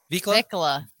 Vikla.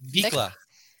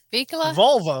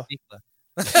 Vulva.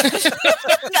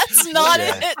 That's not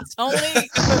it, Tony.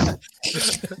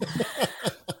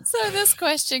 So this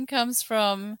question comes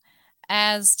from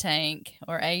AzTank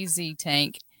or AZ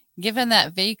Tank. Given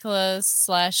that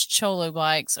Vikla/Cholo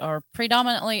bikes are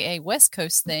predominantly a West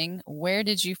Coast thing, where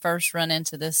did you first run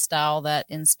into this style that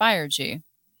inspired you?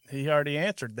 He already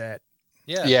answered that.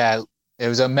 Yeah. It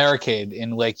was a Americade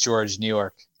in Lake George, New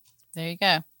York. There you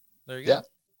go. Yeah.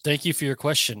 Thank you for your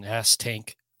question,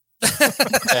 AzTank.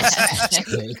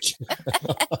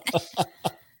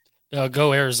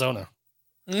 Go Arizona.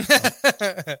 You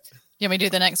want me to do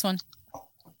the next one?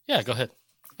 Yeah, go ahead.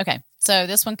 Okay, so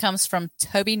this one comes from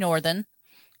Toby Northern.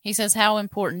 He says, how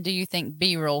important do you think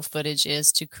B-roll footage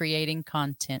is to creating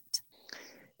content?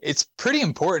 It's pretty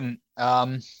important,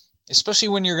 especially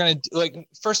when you're going to,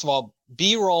 first of all,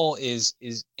 B-roll is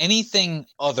anything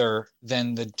other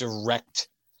than the direct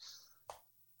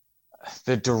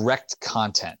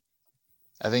content.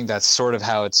 I think that's sort of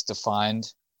how it's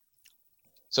defined.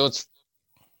 So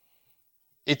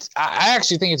I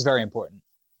actually think it's very important.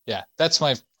 Yeah, that's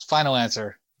my final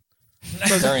answer.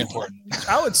 Very important.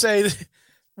 I would say,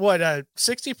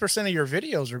 60% of your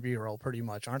videos are B-roll pretty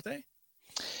much, aren't they?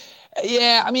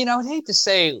 Yeah, I mean, I would hate to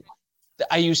say that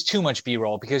I use too much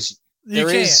B-roll because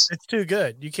it's too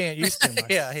good. You can't use too much.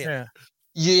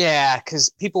 Yeah, because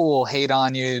people will hate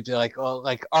on you. Be like, all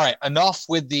right, enough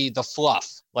with the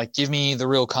fluff. Like, give me the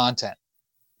real content.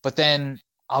 But then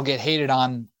I'll get hated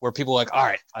on where people are like, all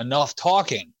right, enough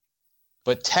talking.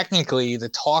 but technically the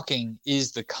talking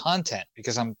is the content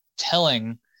because I'm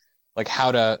telling like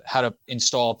how to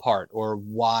install a part or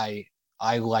why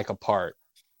I like a part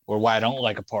or why I don't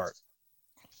like a part.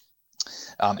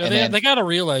 They got to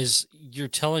realize you're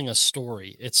telling a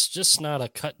story. It's just not a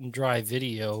cut and dry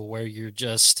video where you're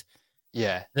just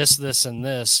this, and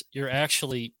this. You're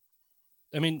actually,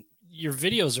 I mean, your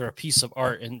videos are a piece of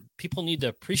art, and people need to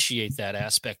appreciate that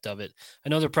aspect of it. I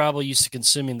know they're probably used to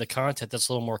consuming the content that's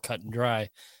a little more cut and dry,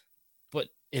 but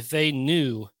if they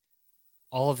knew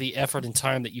all of the effort and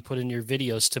time that you put in your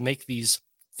videos to make these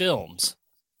films,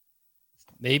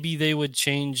 maybe they would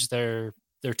change their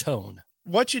tone.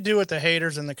 What you do with the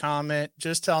haters in the comment,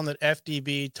 just tell them that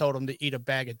FDB told them to eat a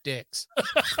bag of dicks.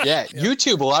 Yeah,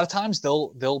 YouTube, a lot of times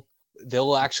they'll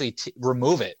actually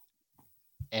remove it.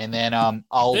 And then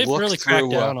They've look really through,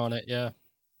 cracked down on it,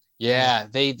 Yeah,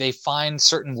 they find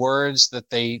certain words that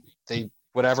they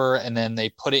whatever, and then they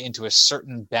put it into a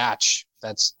certain batch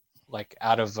that's like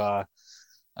out of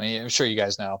I mean, I'm sure you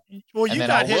guys know. Well, and you then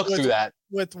got I'll hit look through that.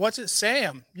 With what's it,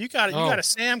 Sam? You got a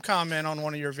Sam comment on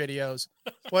one of your videos.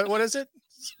 What is it?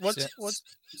 What's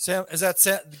Sam? Is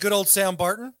that good old Sam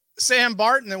Barton? Sam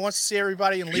Barton that wants to see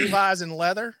everybody in Levi's and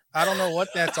leather. I don't know what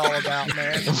that's all about,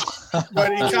 man.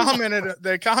 But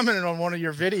they commented on one of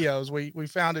your videos. We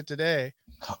found it today.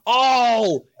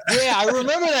 Oh, yeah, I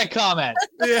remember that comment.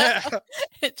 Yeah.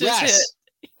 It just hit.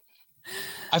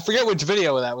 I forget which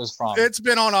video that was from. It's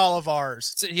been on all of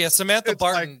ours. So, yeah, Samantha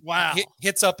Barton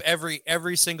hits up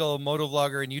every single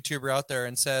motovlogger and YouTuber out there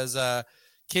and says,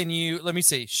 can you, let me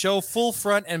see, show full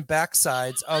front and back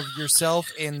sides of yourself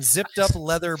in zipped up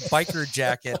leather biker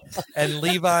jacket and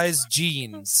Levi's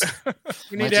jeans.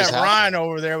 You need to have Ryan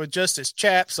over there with just his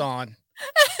chaps on.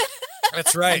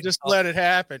 That's right. And just let it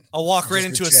happen. I'll walk right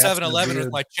into a 7-Eleven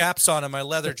with my chaps on and my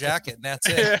leather jacket, and that's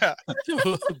it. Yeah.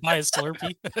 Buy a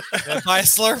Slurpee. Buy a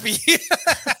Slurpee.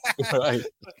 Right.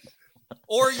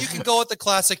 Or you can go with the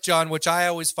classic, John, which I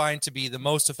always find to be the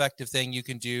most effective thing you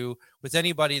can do with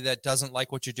anybody that doesn't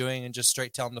like what you're doing, and just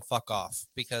straight tell them to fuck off,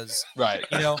 because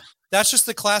that's just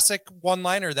the classic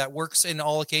one-liner that works in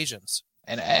all occasions.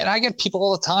 And I get people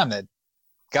all the time that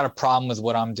got a problem with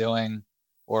what I'm doing.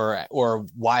 Or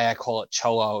why I call it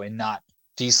Cholo and not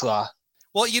Diesla.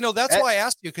 Well, that's why I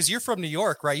asked you, because you're from New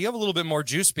York, right? You have a little bit more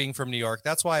juice being from New York.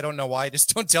 That's why I don't know why I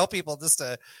just don't tell people just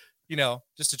to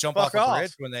jump off a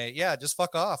bridge when just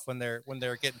fuck off when they're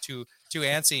getting too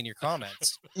antsy in your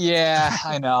comments. Yeah,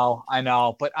 I know.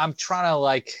 But I'm trying to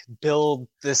like build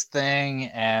this thing.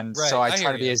 And so I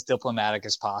try to be as diplomatic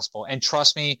as possible. And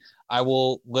trust me, I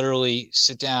will literally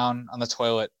sit down on the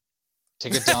toilet,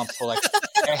 take a dump for like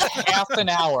a half an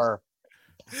hour,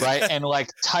 right? And like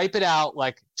type it out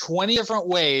like 20 different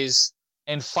ways.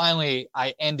 And finally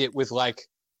I end it with like,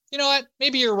 you know what?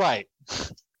 Maybe you're right.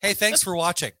 Hey, thanks for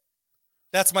watching.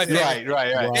 That's my favorite.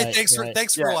 Right. Hey, thanks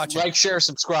for watching. Like, share,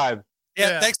 subscribe.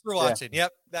 Yeah. Thanks for watching. Yeah.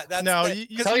 Yep.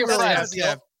 You tell your friends. You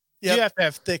have to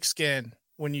have thick skin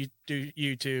when you do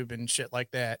YouTube and shit like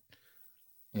that.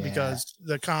 Yeah. Because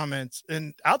the comments,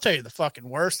 and I'll tell you the fucking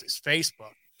worst is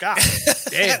Facebook. God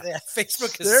damn.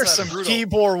 Facebook is There's some brutal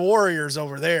keyboard warriors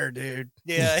over there, dude.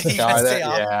 Yeah.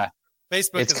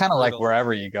 Facebook. It's kind of like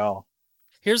wherever you go.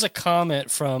 Here's a comment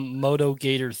from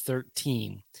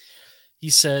MotoGator13.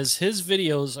 He says his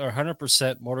videos are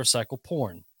 100% motorcycle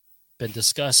porn. Been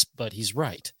discussed, but he's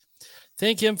right.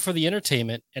 Thank him for the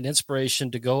entertainment and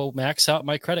inspiration to go max out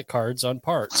my credit cards on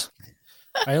parts.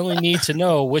 I only need to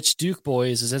know which Duke boy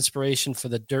is his inspiration for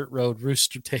the Dirt Road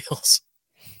Rooster Tails.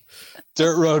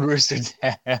 Dirt Road Rooster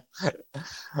Tail.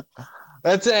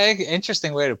 That's an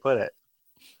interesting way to put it.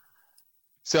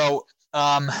 So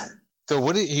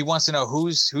what he wants to know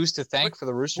who's to thank for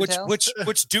the Rooster Tail?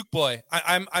 Which Duke boy?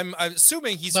 I'm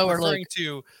assuming he's Bo referring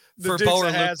to for Bo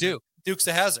or Luke Duke. Dukes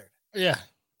of Hazzard. Yeah.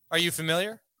 Are you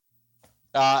familiar?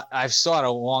 I saw it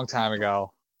a long time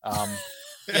ago.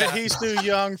 He's too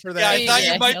young for that. Yeah, I thought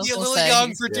you might be a little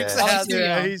young for Dukes of Hazzard.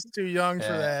 Yeah, he's too young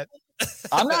for that.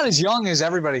 I'm not as young as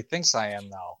everybody thinks I am,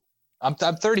 though. I'm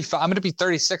 35. I'm going to be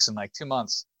 36 in like 2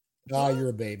 months. Oh, you're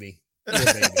a baby.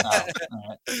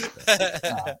 I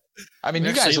mean,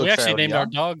 you guys we actually named young. our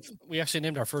dog. We actually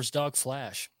named our first dog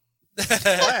Flash.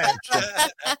 Flash.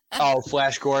 Oh,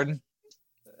 Flash Gordon.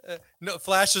 No,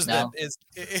 Flash is No.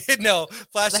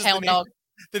 Flash The is hound dog.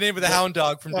 the name of the hound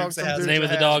dog from Dukes of The Hazzard. name of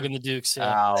the dog in the Dukes.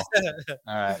 Yeah. Oh, all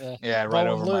right. Yeah, right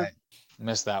over my.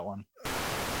 Missed that one.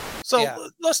 So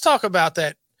let's talk about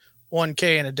that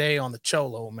 1K in a day on the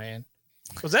Cholo, man.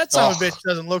 Because that son of a bitch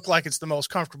doesn't look like it's the most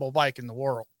comfortable bike in the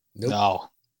world. Nope.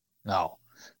 No,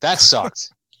 that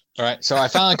sucked. All right, so I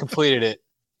finally completed it.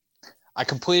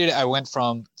 I went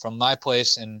from my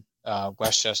place in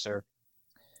Westchester,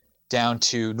 down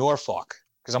to Norfolk.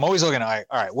 Because I'm always looking at,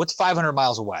 all right, what's 500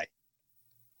 miles away?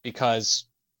 Because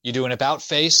you do an about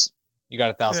face, you got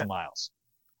 1,000 miles.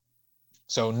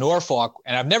 So Norfolk,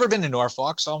 and I've never been to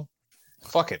Norfolk, so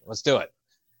fuck it, let's do it.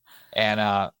 And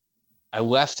I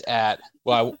left at,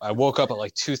 I woke up at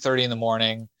like 2:30 in the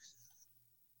morning,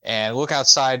 and look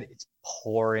outside, it's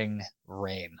pouring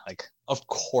rain. Like, of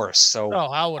course. So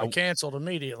I would have canceled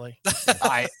immediately.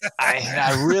 I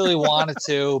really wanted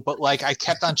to, but like I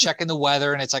kept on checking the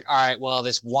weather, and it's like, all right, well,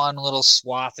 this one little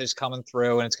swath is coming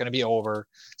through, and it's going to be over.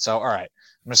 So, all right,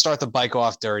 I'm going to start the bike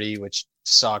off dirty, which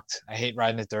sucked. I hate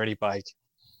riding a dirty bike.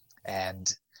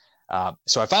 And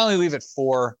so I finally leave at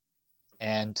 4,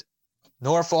 and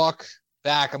Norfolk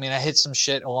back. I mean, I hit some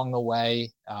shit along the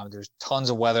way. There's tons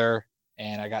of weather,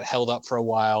 and I got held up for a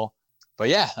while. But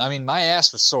yeah, I mean, my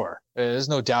ass was sore. There's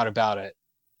no doubt about it.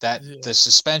 The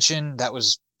suspension, that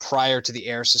was prior to the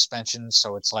air suspension.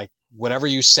 So it's like whatever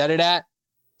you set it at,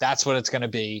 that's what it's going to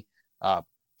be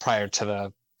prior to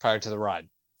the ride.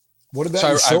 What about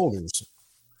your shoulders?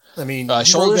 I mean,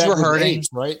 shoulders were hurting, apes,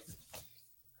 right?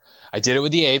 I did it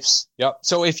with the apes. Yep.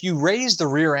 So if you raise the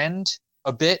rear end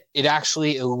a bit, it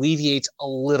actually alleviates a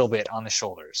little bit on the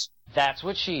shoulders. That's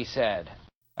what she said.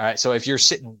 All right. So if you're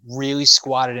sitting really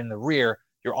squatted in the rear,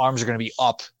 your arms are going to be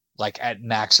up like at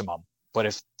maximum. But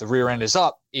if the rear end is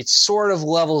up, it sort of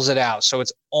levels it out. So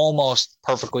it's almost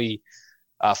perfectly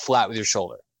flat with your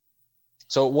shoulder.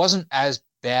 So it wasn't as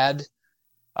bad.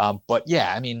 But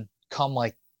yeah, I mean, come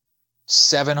like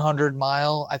 700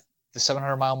 mile, the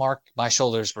 700 mile mark, my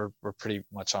shoulders were pretty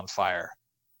much on fire,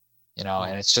 and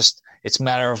it's a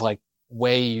matter of like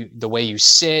the way you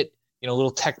sit,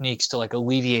 little techniques to like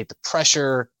alleviate the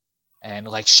pressure and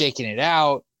like shaking it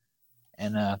out.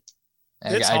 And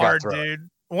it's hard, dude.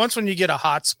 Once when you get a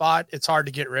hot spot, it's hard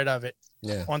to get rid of it.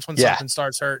 Yeah. Once when something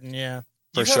starts hurting. Yeah.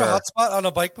 You've had a hot spot on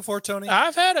a bike before, Tony?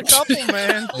 I've had a couple,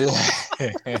 man.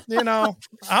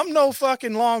 I'm no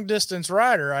fucking long distance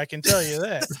rider. I can tell you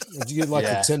that. Did you get like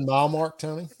the 10-mile mark,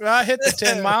 Tony? I hit the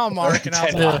 10-mile mark, and I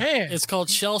was like, man. It's called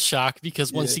shell shock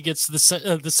because once he gets to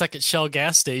the second Shell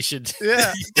gas station,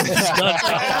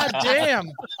 God damn,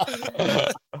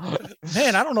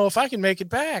 man, I don't know if I can make it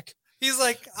back. He's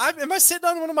like, am I sitting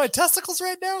on one of my testicles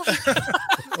right now?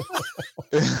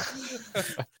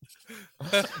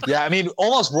 Yeah, I mean,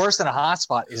 almost worse than a hot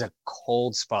spot is a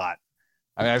cold spot.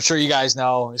 I mean, I'm sure you guys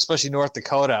know, especially North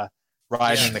Dakota,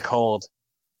 riding in the cold.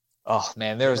 Oh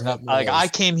man, there was nothing. Like I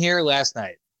came here last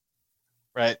night,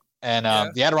 right? And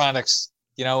the Adirondacks,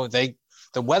 the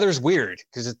weather's weird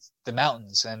because it's the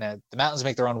mountains, and the mountains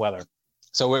make their own weather.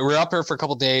 So we were up here for a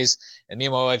couple of days, and me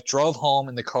and my wife drove home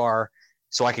in the car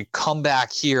so I could come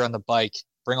back here on the bike,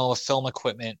 bring all the film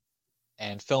equipment,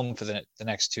 and film for the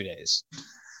next 2 days.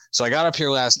 So I got up here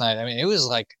last night. I mean, it was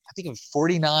like, I think it was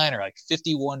 49 or like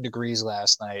 51 degrees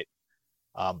last night.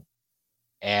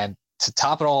 And to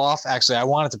top it all off, actually, I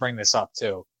wanted to bring this up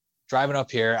too. Driving up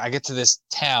here, I get to this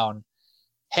town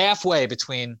halfway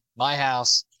between my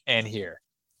house and here.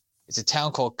 It's a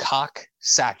town called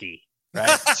Coxsackie,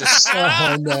 right?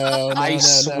 I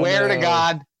swear to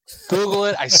God, Google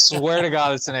it. I swear to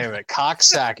God, it's the name of it.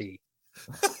 Coxsackie.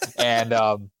 And,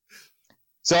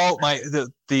 so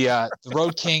the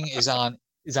Road King is on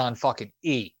fucking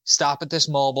E. Stop at this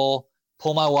mobile,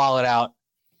 pull my wallet out.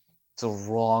 It's the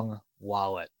wrong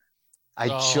wallet. I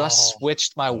just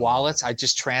switched my wallets. I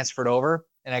just transferred over,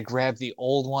 and I grabbed the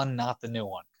old one, not the new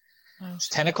one. It's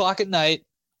 10 o'clock at night.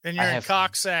 And you're in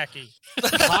Coxsackie.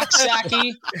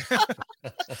 Coxsackie.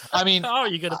 I mean,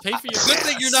 you're gonna pay for your. Good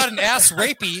thing you're not an ass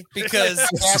rapey because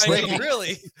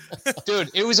really, dude,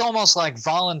 it was almost like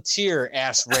volunteer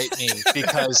ass rape me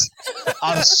because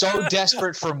I'm so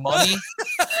desperate for money.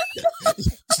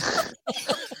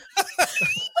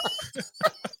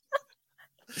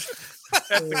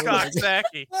 At the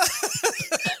Coxsackie.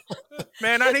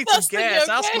 Man, I need some gas.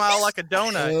 I'll smile like a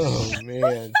donut. Oh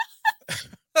man.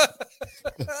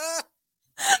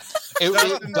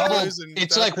 It doubled.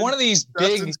 It's like one of these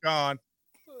big. Gone.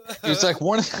 It's like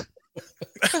one of.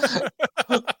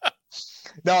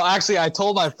 No, actually, I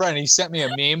told my friend. He sent me a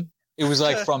meme. It was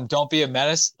like from "Don't Be a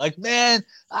Menace." Like, man,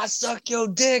 I suck your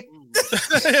dick.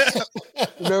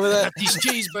 Remember that? These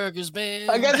cheeseburgers, man.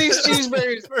 I got these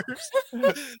cheeseburgers.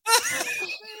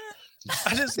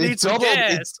 I just need some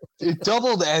gas. It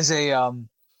doubled as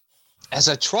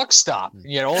a truck stop.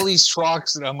 You had all these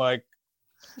trucks, and I'm like,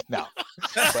 No.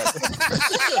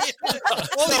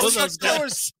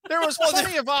 There was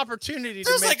plenty of opportunity.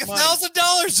 There's to make like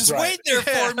 $1,000 just waiting there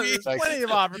for me. Plenty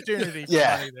of opportunity.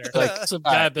 Yeah. There.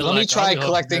 Let me try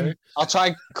collecting. I'll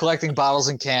try collecting bottles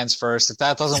and cans first. If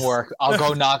that doesn't work, I'll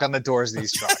go knock on the doors of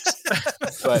these trucks.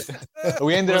 But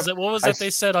we ended up. What was it they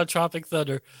said on Tropic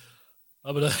Thunder?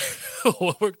 I'm gonna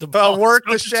work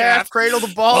the shaft, cradle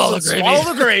the balls, and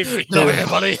swallow the gravy. No,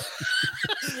 buddy.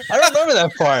 I don't remember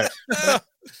that part.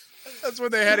 That's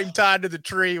when they had him tied to the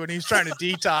tree when he was trying to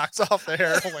detox off the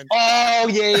heroin. Oh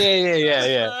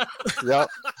yeah. Yep.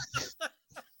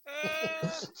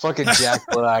 Fucking Jack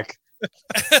Black.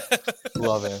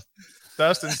 Love him.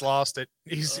 Dustin's lost it.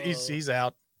 He's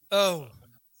out. Oh.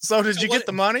 So did you get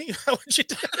the money? What'd you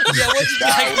do? Yeah, what'd you do?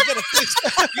 You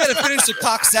gotta finish the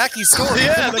Coxsackie story.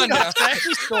 Yeah, the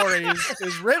Coxsackie story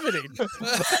is riveting.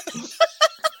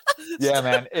 Yeah,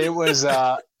 man. It was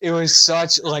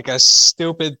such like a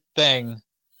stupid thing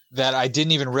that I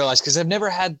didn't even realize because I've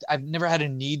never had a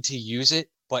need to use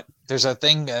it, but there's a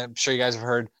thing I'm sure you guys have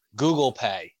heard, Google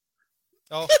Pay.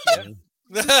 Oh, yeah.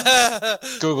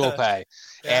 Google Pay.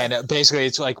 Yeah. And basically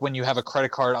it's like when you have a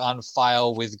credit card on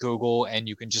file with Google and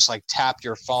you can just like tap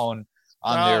your phone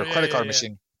on their credit card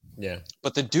machine. Yeah.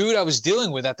 But the dude I was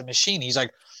dealing with at the machine, he's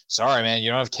like, sorry, man, you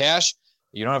don't have cash.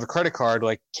 You don't have a credit card.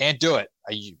 Like, can't do it.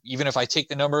 Even if I take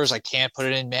the numbers, I can't put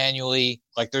it in manually.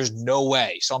 Like, there's no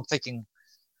way. So I'm thinking,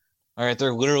 all right,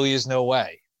 there literally is no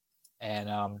way. And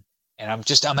I'm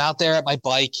out there at my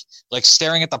bike, like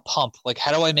staring at the pump. Like,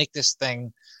 how do I make this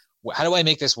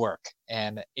work?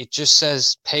 And it just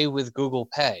says pay with Google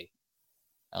Pay.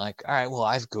 I'm like, all right, well,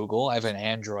 I have Google. I have an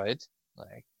Android.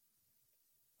 Like,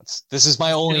 this is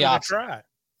my only option. Try.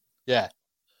 Yeah.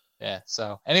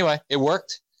 So anyway, it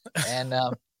worked. And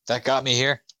that got me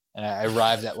here. And I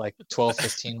arrived at like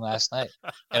 12:15 last night.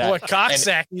 And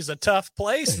Coxsackie's a tough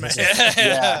place, man.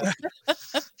 Yeah.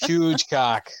 Huge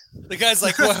cock. The guy's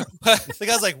like,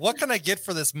 what can I get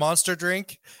for this monster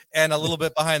drink and a little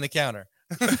bit behind the counter?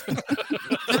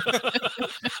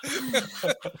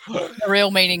 The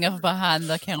real meaning of behind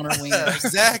the counter winger.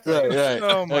 Exactly. Right.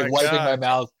 Oh my like wiping my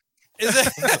mouth. Is it?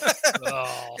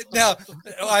 Now,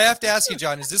 I have to ask you,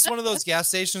 John, is this one of those gas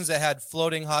stations that had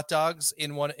floating hot dogs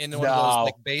in one of those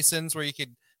like basins where you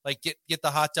could like get the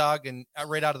hot dog and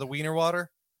right out of the wiener water?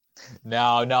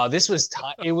 No, this was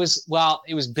it was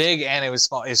big and it was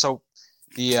small. So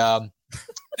the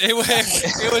it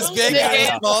was big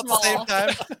and small at the same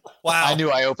time. Wow. I knew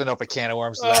I opened up a can of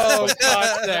worms.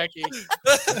 Coxsackie.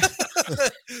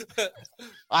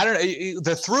 I don't know.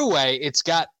 The throughway, it's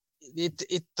got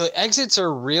the exits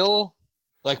are real,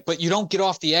 like, but you don't get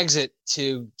off the exit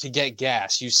to get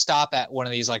gas. You stop at one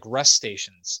of these like rest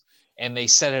stations, and they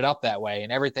set it up that way,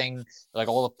 and everything, like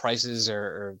all the prices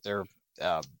are they're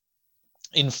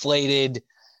inflated,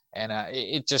 and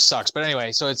it just sucks. But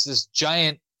anyway, so it's this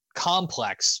giant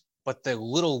complex, but the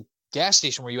little gas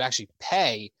station where you actually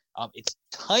pay, it's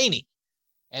tiny,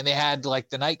 and they had like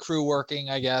the night crew working,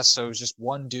 I guess. So it was just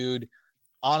one dude.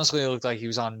 Honestly, it looked like he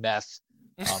was on meth.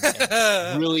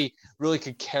 Really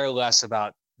could care less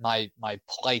about my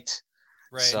plight.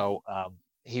 Right. So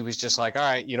he was just like, all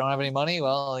right, you don't have any money?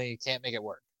 Well, you can't make it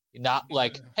work. Not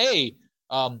like, hey,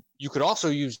 you could also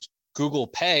use Google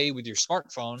Pay with your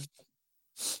smartphone.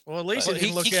 Well, at least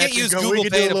he look can't at you use and go, Google we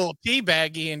could Pay do a little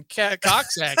Coxsackie and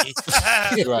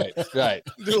Coxsackie. Right. Do a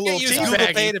He little can't use Google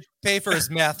Pay teabaggy. to pay for his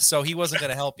meth, so he wasn't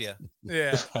going to help you.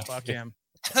 Yeah, fuck him.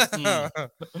 I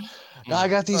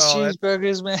got these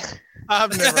cheeseburgers, man.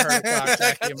 I've never heard of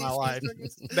Coxsackie in my life.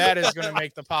 That is going to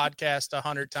make the podcast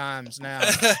 100 times now.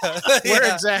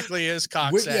 Where exactly is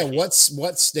Coxsackie? Yeah,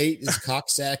 what state is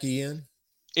Coxsackie in?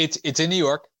 It's in New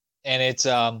York, and it's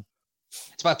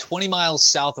about 20 miles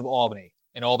south of Albany,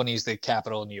 and Albany is the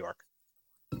capital of New York.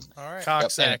 All right.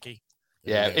 Coxsackie.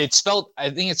 Yeah, it's spelled.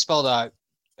 I think it's spelled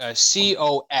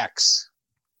COX.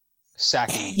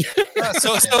 Saki.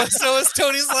 So is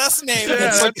Tony's last name. Yeah,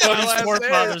 That's what that's my Tony's last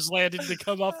forefathers landed to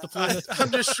come off the planet.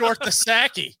 I'm just short the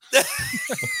Saki.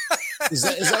 Is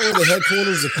that where the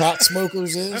headquarters of Cock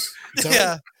Smokers is? Tony?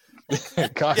 Yeah.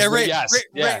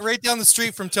 Yeah, right down the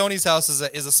street from Tony's house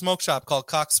is a smoke shop called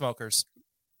Cock Smokers.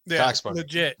 Yeah, Cocksmokers.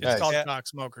 legit. It's Nice. called Yeah. Cock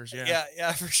Smokers. Yeah.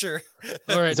 Yeah, for sure.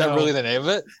 All right, Is that really the name of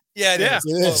it? Yeah, it Yeah. is.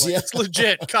 It is, Totally. yeah. It's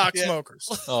legit. Cock Yeah. Smokers.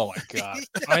 Oh my god.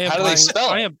 I am How do they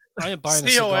spell it? I am buying a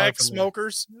cigar COX from you.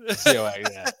 Smokers. COX,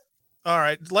 yeah. All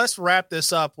right, let's wrap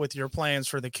this up with your plans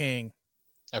for the King.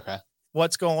 Okay.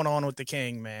 What's going on with the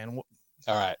King, man?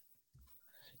 All right.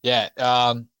 Yeah.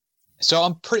 So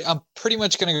I'm pretty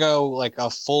much gonna go like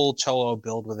a full Cholo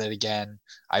build with it again.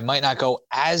 I might not go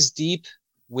as deep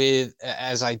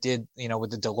as I did,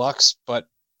 with the deluxe, but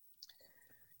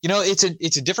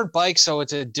it's a different bike, so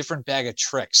it's a different bag of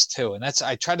tricks too. And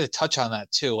I tried to touch on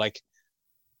that too. Like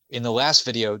in the last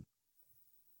video,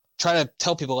 try to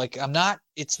tell people like I'm not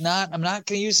going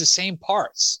to use the same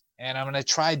parts, and I'm going to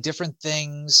try different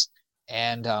things.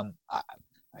 And I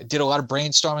did a lot of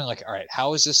brainstorming. Like, all right,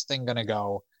 how is this thing going to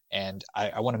go? And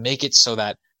I want to make it so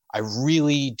that I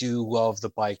really do love the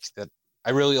bike, that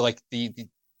I really like. The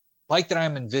bike that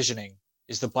I'm envisioning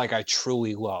is the bike I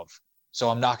truly love. So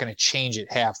I'm not going to change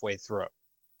it halfway through.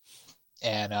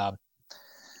 And I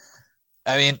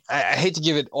mean, I hate to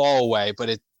give it all away, but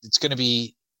it's going to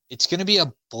be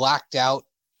a blacked out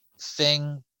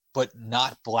thing, but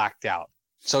not blacked out.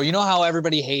 So you know how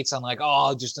everybody hates on like,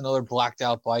 oh, just another blacked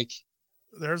out bike.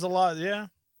 There's a lot, yeah.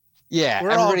 Yeah,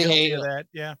 we're everybody hates that,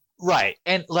 yeah. Right,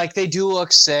 and like they do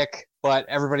look sick, but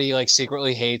everybody like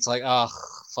secretly hates like, oh,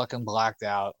 fucking blacked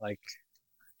out, like,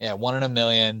 yeah, 1 in a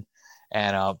million,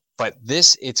 and but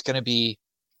it's going to be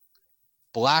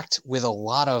blacked with a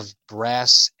lot of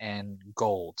brass and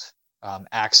gold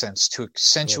accents to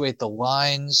accentuate the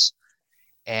lines,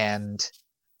 and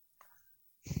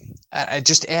I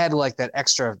just add like that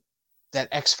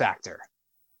X factor.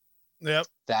 Yep.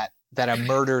 That a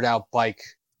murdered out bike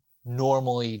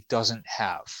normally doesn't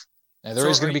have. Now there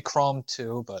is going to be chrome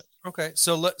too, but okay.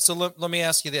 So let me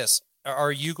ask you this: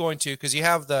 are you going to, because you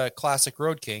have the classic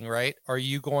Road King, right? Are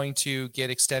you going to get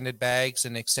extended bags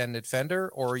and extended fender,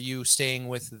 or are you staying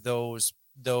with those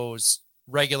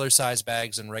regular size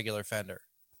bags and regular fender?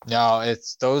 No,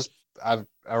 it's those I've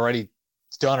already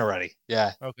done already.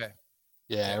 Yeah. Okay.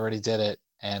 Yeah, I already did it,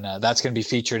 and that's going to be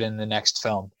featured in the next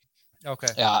film. Okay.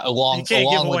 Yeah, you can't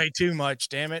give away too much,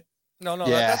 damn it. No, yeah.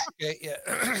 That's okay.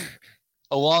 Yeah.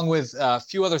 Along with a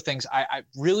few other things, I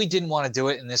really didn't want to do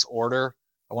it in this order.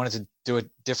 I wanted to do it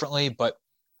differently, but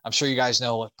I'm sure you guys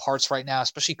know parts right now,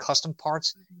 especially custom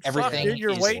parts. Everything. Dude,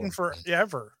 you're waiting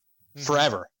forever.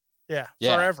 Forever. Yeah,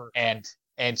 forever. And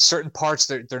certain parts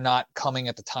they're not coming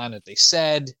at the time that they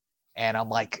said, and I'm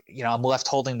like, I'm left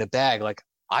holding the bag. Like,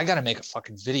 I got to make a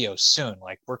fucking video soon.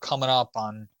 Like, we're coming up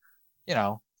on,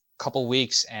 a couple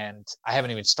weeks, and I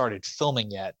haven't even started filming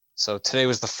yet. So today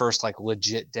was the first like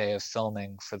legit day of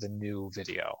filming for the new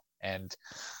video, and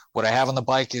what I have on the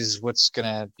bike is what's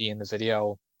gonna be in the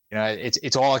video.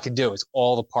 It's all I can do. It's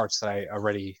all the parts that I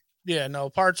already. Yeah,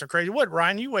 no, parts are crazy. What,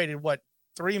 Ryan? You waited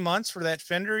 3 months for that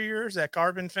fender of yours, that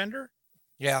carbon fender?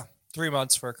 Yeah, 3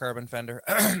 months for a carbon fender.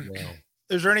 Wow.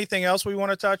 Is there anything else we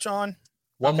want to touch on?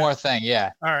 One more thing, yeah.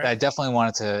 All right. I definitely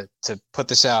wanted to put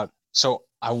this out. So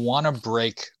I want to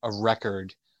break a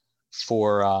record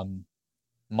for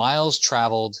miles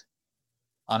traveled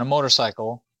on a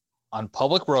motorcycle on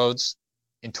public roads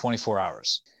in 24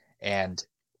 hours. And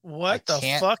what the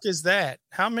fuck is that?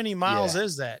 How many miles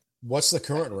is that? What's the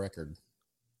current record?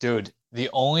 Dude, the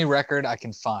only record I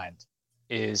can find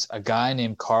is a guy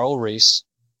named Carl Reese,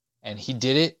 and he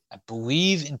did it, I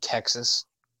believe, in Texas,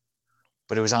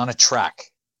 but it was on a track.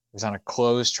 It was on a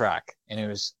closed track, and it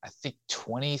was, I think,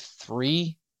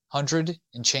 2,300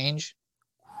 and change.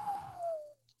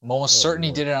 I'm almost certain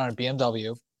he did it on a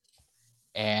BMW,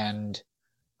 and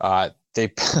I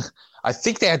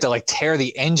think they had to like tear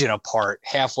the engine apart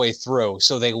halfway through,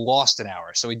 so they lost an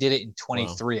hour. So he did it in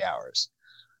 23 hours.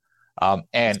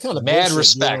 And mad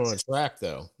respect on a track,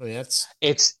 though. I mean,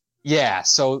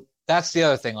 so that's the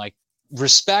other thing. Like,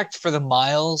 respect for the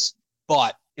miles,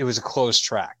 but it was a closed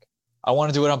track. I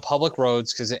want to do it on public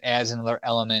roads because it adds another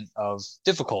element of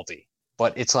difficulty.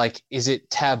 But it's like, is it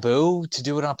taboo to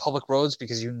do it on public roads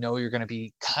because you're going to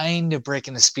be kind of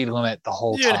breaking the speed limit the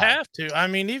whole time? You'd have to. I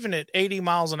mean, even at 80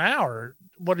 miles an hour,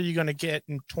 what are you going to get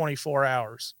in 24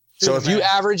 hours? So if you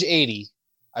average 80,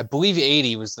 I believe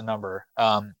 80 was the number.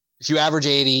 If you average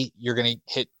 80, you're going to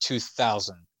hit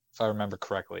 2,000, if I remember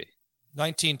correctly.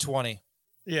 1920.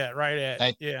 Yeah, right at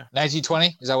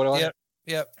 1920. Is that what it was?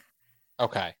 Yep.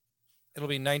 Okay. It'll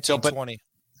be 1920.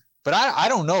 But I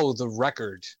don't know the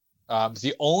record.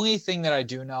 The only thing that I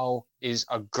do know is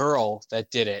a girl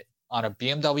that did it on a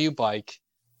BMW bike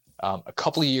a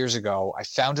couple of years ago. I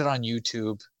found it on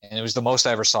YouTube, and it was the most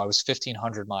I ever saw. It was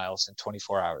 1,500 miles in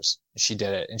 24 hours. She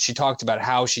did it, and she talked about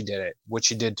how she did it, what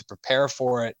she did to prepare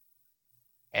for it.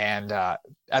 And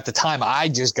at the time, I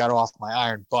just got off my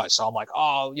iron butt, so I'm like,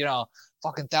 oh,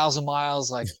 fucking 1,000 miles,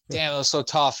 like, damn, it was so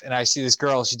tough. And I see this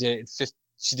girl, she did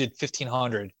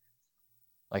 1,500.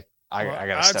 I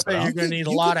gotta step it up. You're gonna need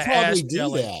a lot of ass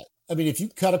jelly. That. I mean, if you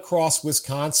cut across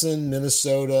Wisconsin,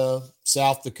 Minnesota,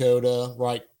 South Dakota,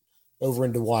 right over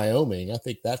into Wyoming, I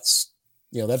think that's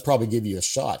that'd probably give you a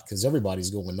shot because everybody's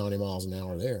going 90 miles an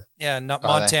hour there. Yeah, not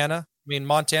Montana. I mean,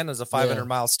 Montana is a 500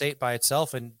 mile state by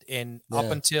itself, and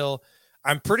up until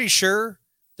I'm pretty sure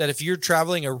that if you're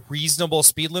traveling a reasonable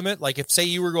speed limit, like if say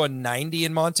you were going 90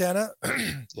 in Montana,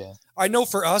 yeah, I know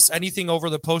for us, anything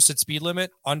over the posted speed limit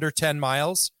under 10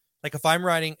 miles, like if I'm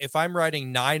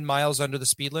riding 9 miles under the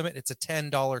speed limit, it's a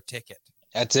 $10 ticket.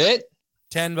 That's it.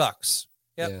 $10.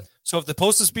 Yep. Yeah. So if the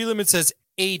posted speed limit says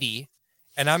 80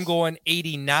 and I'm going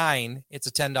 89, it's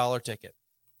a $10 ticket.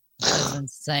 That's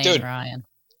insane, Dude, Ryan.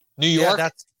 New York, Yeah,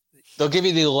 they'll give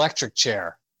you the electric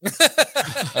chair.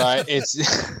 All right,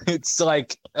 it's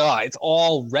like it's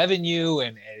all revenue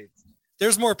and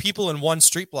there's more people in one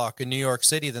street block in New York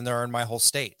City than there are in my whole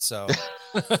state. So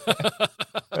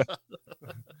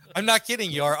I'm not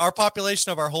kidding you. Our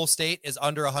population of our whole state is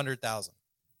under 100,000.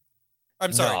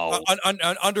 I'm sorry,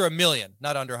 under 1 million,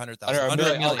 not under 100,000. Under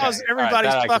 1 million. Because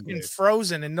everybody's fucking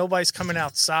frozen and nobody's coming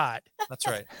outside. That's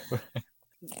right.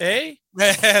 Hey,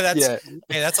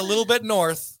 that's a little bit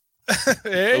north.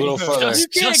 Hey, a little further. You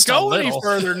can't go any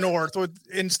further north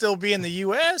and still be in the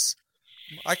U.S.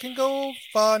 I can go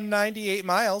 98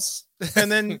 miles,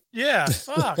 and then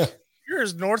fuck, you're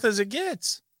as north as it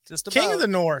gets. Just about. King of the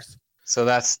North. So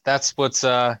that's what's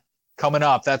coming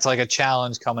up. That's like a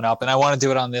challenge coming up, and I want to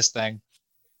do it on this thing.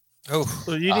 Oh,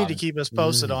 so you need to keep us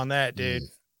posted on that, dude.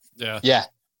 Yeah,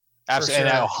 absolutely.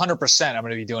 Sure. And 100%, I'm going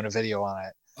to be doing a video on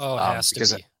it. Oh, it has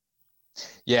to be.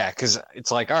 Because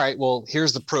it's like, all right, well,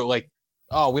 here's the proof. Like,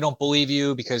 oh, we don't believe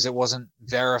you because it wasn't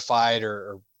verified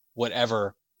or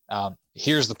whatever.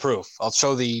 Here's the proof. I'll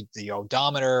show the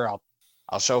odometer.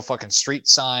 I'll show fucking street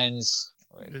signs,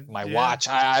 my watch.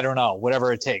 I don't know,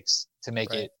 whatever it takes to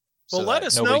make it. Well, let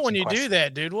us know when you do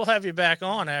that, dude. We'll have you back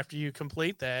on after you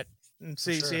complete that and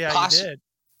see how you did.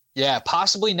 Yeah,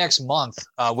 possibly next month.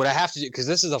 What I have to do, because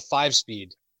this is a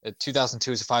 5-speed.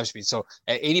 2002 is a 5-speed. So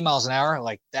at 80 miles an hour,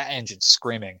 like that engine's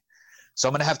screaming. So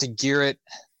I'm going to have to gear it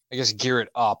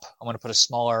up. I'm going to put a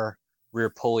smaller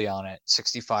rear pulley on it,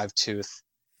 65 tooth.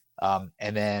 And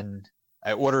then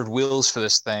I ordered wheels for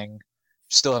this thing.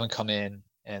 Still haven't come in.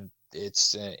 And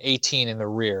it's 18 in the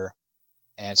rear.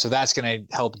 And so that's going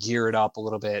to help gear it up a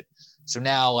little bit. So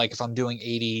now, like if I'm doing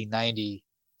 80, 90,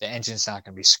 the engine's not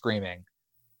going to be screaming.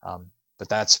 But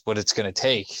that's what it's going to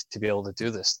take to be able to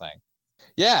do this thing.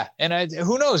 Yeah, and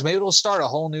who knows? Maybe it'll start a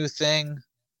whole new thing.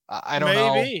 I don't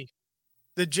know. Maybe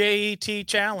the JET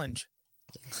challenge.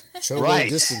 Cholo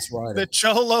distance rider. The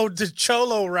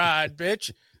Cholo ride,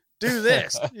 bitch. Do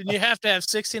this, and you have to have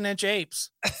 16-inch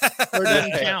apes, or it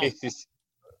doesn't count.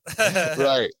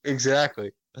 Right,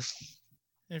 exactly.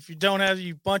 If you don't have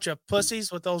you bunch of pussies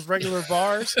with those regular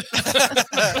bars.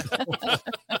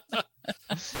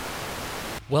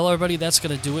 Well, everybody, that's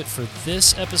going to do it for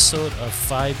this episode of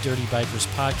 5 Dirty Bikers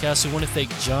Podcast. We want to thank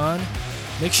John.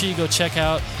 Make sure you go check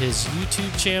out his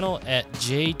YouTube channel at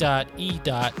j.e.t.film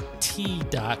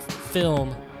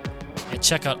and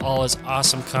check out all his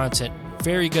awesome content.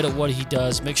 Very good at what he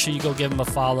does. Make sure you go give him a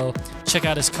follow. Check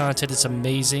out his content. It's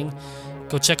amazing.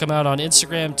 Go check him out on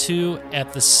Instagram, too,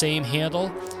 at the same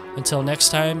handle. Until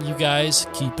next time, you guys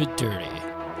keep it dirty.